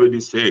 we already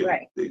said,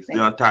 Right.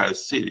 the entire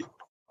city,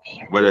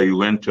 whether you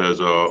renters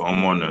or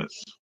homeowners.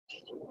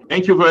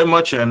 Thank you very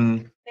much,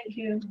 and Thank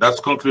you. that's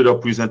conclude our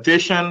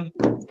presentation.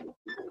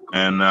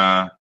 And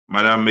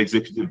Madam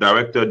Executive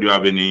Director, do you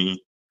have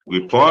any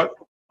report?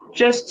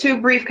 Just two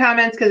brief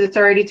comments, because it's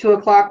already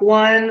 2:00.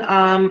 One,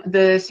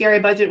 the CRA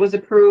budget was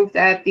approved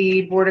at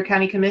the Board of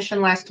County Commission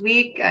last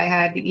week. I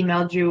had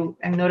emailed you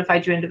and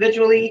notified you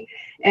individually.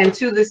 And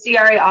two, the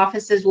CRA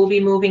offices will be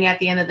moving at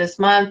the end of this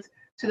month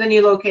to the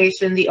new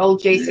location, the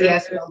old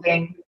JCS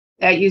building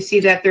that you see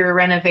that they're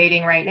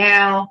renovating right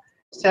now.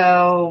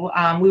 So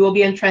we will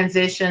be in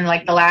transition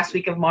like the last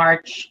week of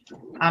March,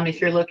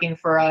 if you're looking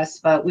for us,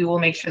 but we will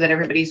make sure that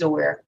everybody's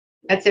aware.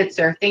 That's it,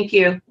 sir. Thank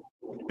you.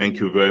 Thank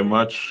you very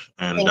much.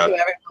 And Thank you,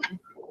 everyone.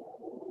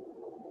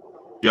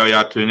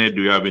 Yaya Tune,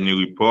 do you have any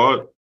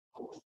report?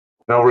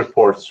 No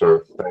report,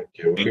 sir. Thank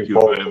you. Thank We you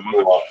vote very for two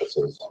much.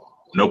 offices.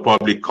 No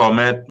public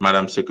comment,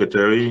 Madam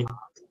Secretary?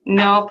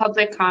 No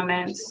public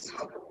comments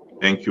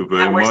Thank you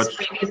very that were much.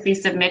 previously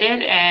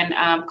submitted,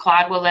 and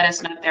Claude will let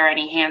us know if there are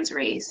any hands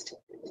raised.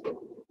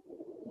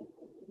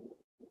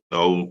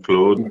 No,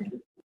 Claude?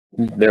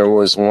 There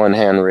was one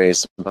hand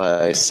raised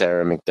by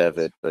Sarah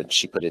McDevitt, but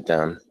she put it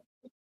down.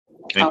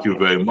 Thank you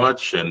very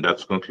much, and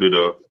that's conclude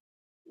our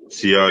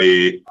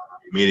CRA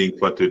meeting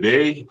for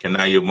today. Can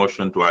I hear a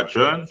motion to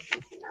adjourn?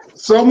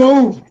 So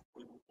move.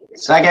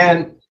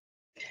 Second.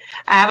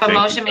 I have a Thank you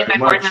motion made by very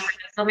Board much.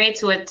 Member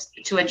Desilme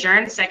to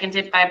adjourn,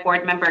 seconded by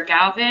Board Member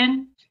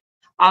Galvin.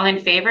 All in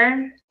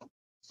favor?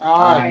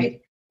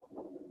 Aye.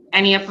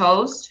 Any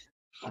opposed?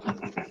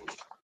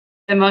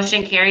 The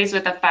motion carries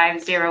with a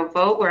 5-0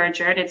 vote. We're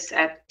adjourned. It's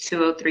at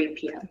 2:03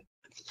 p.m.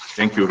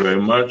 Thank you very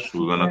much.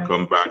 We're gonna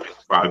come back in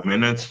 5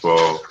 minutes for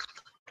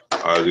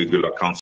our regular council.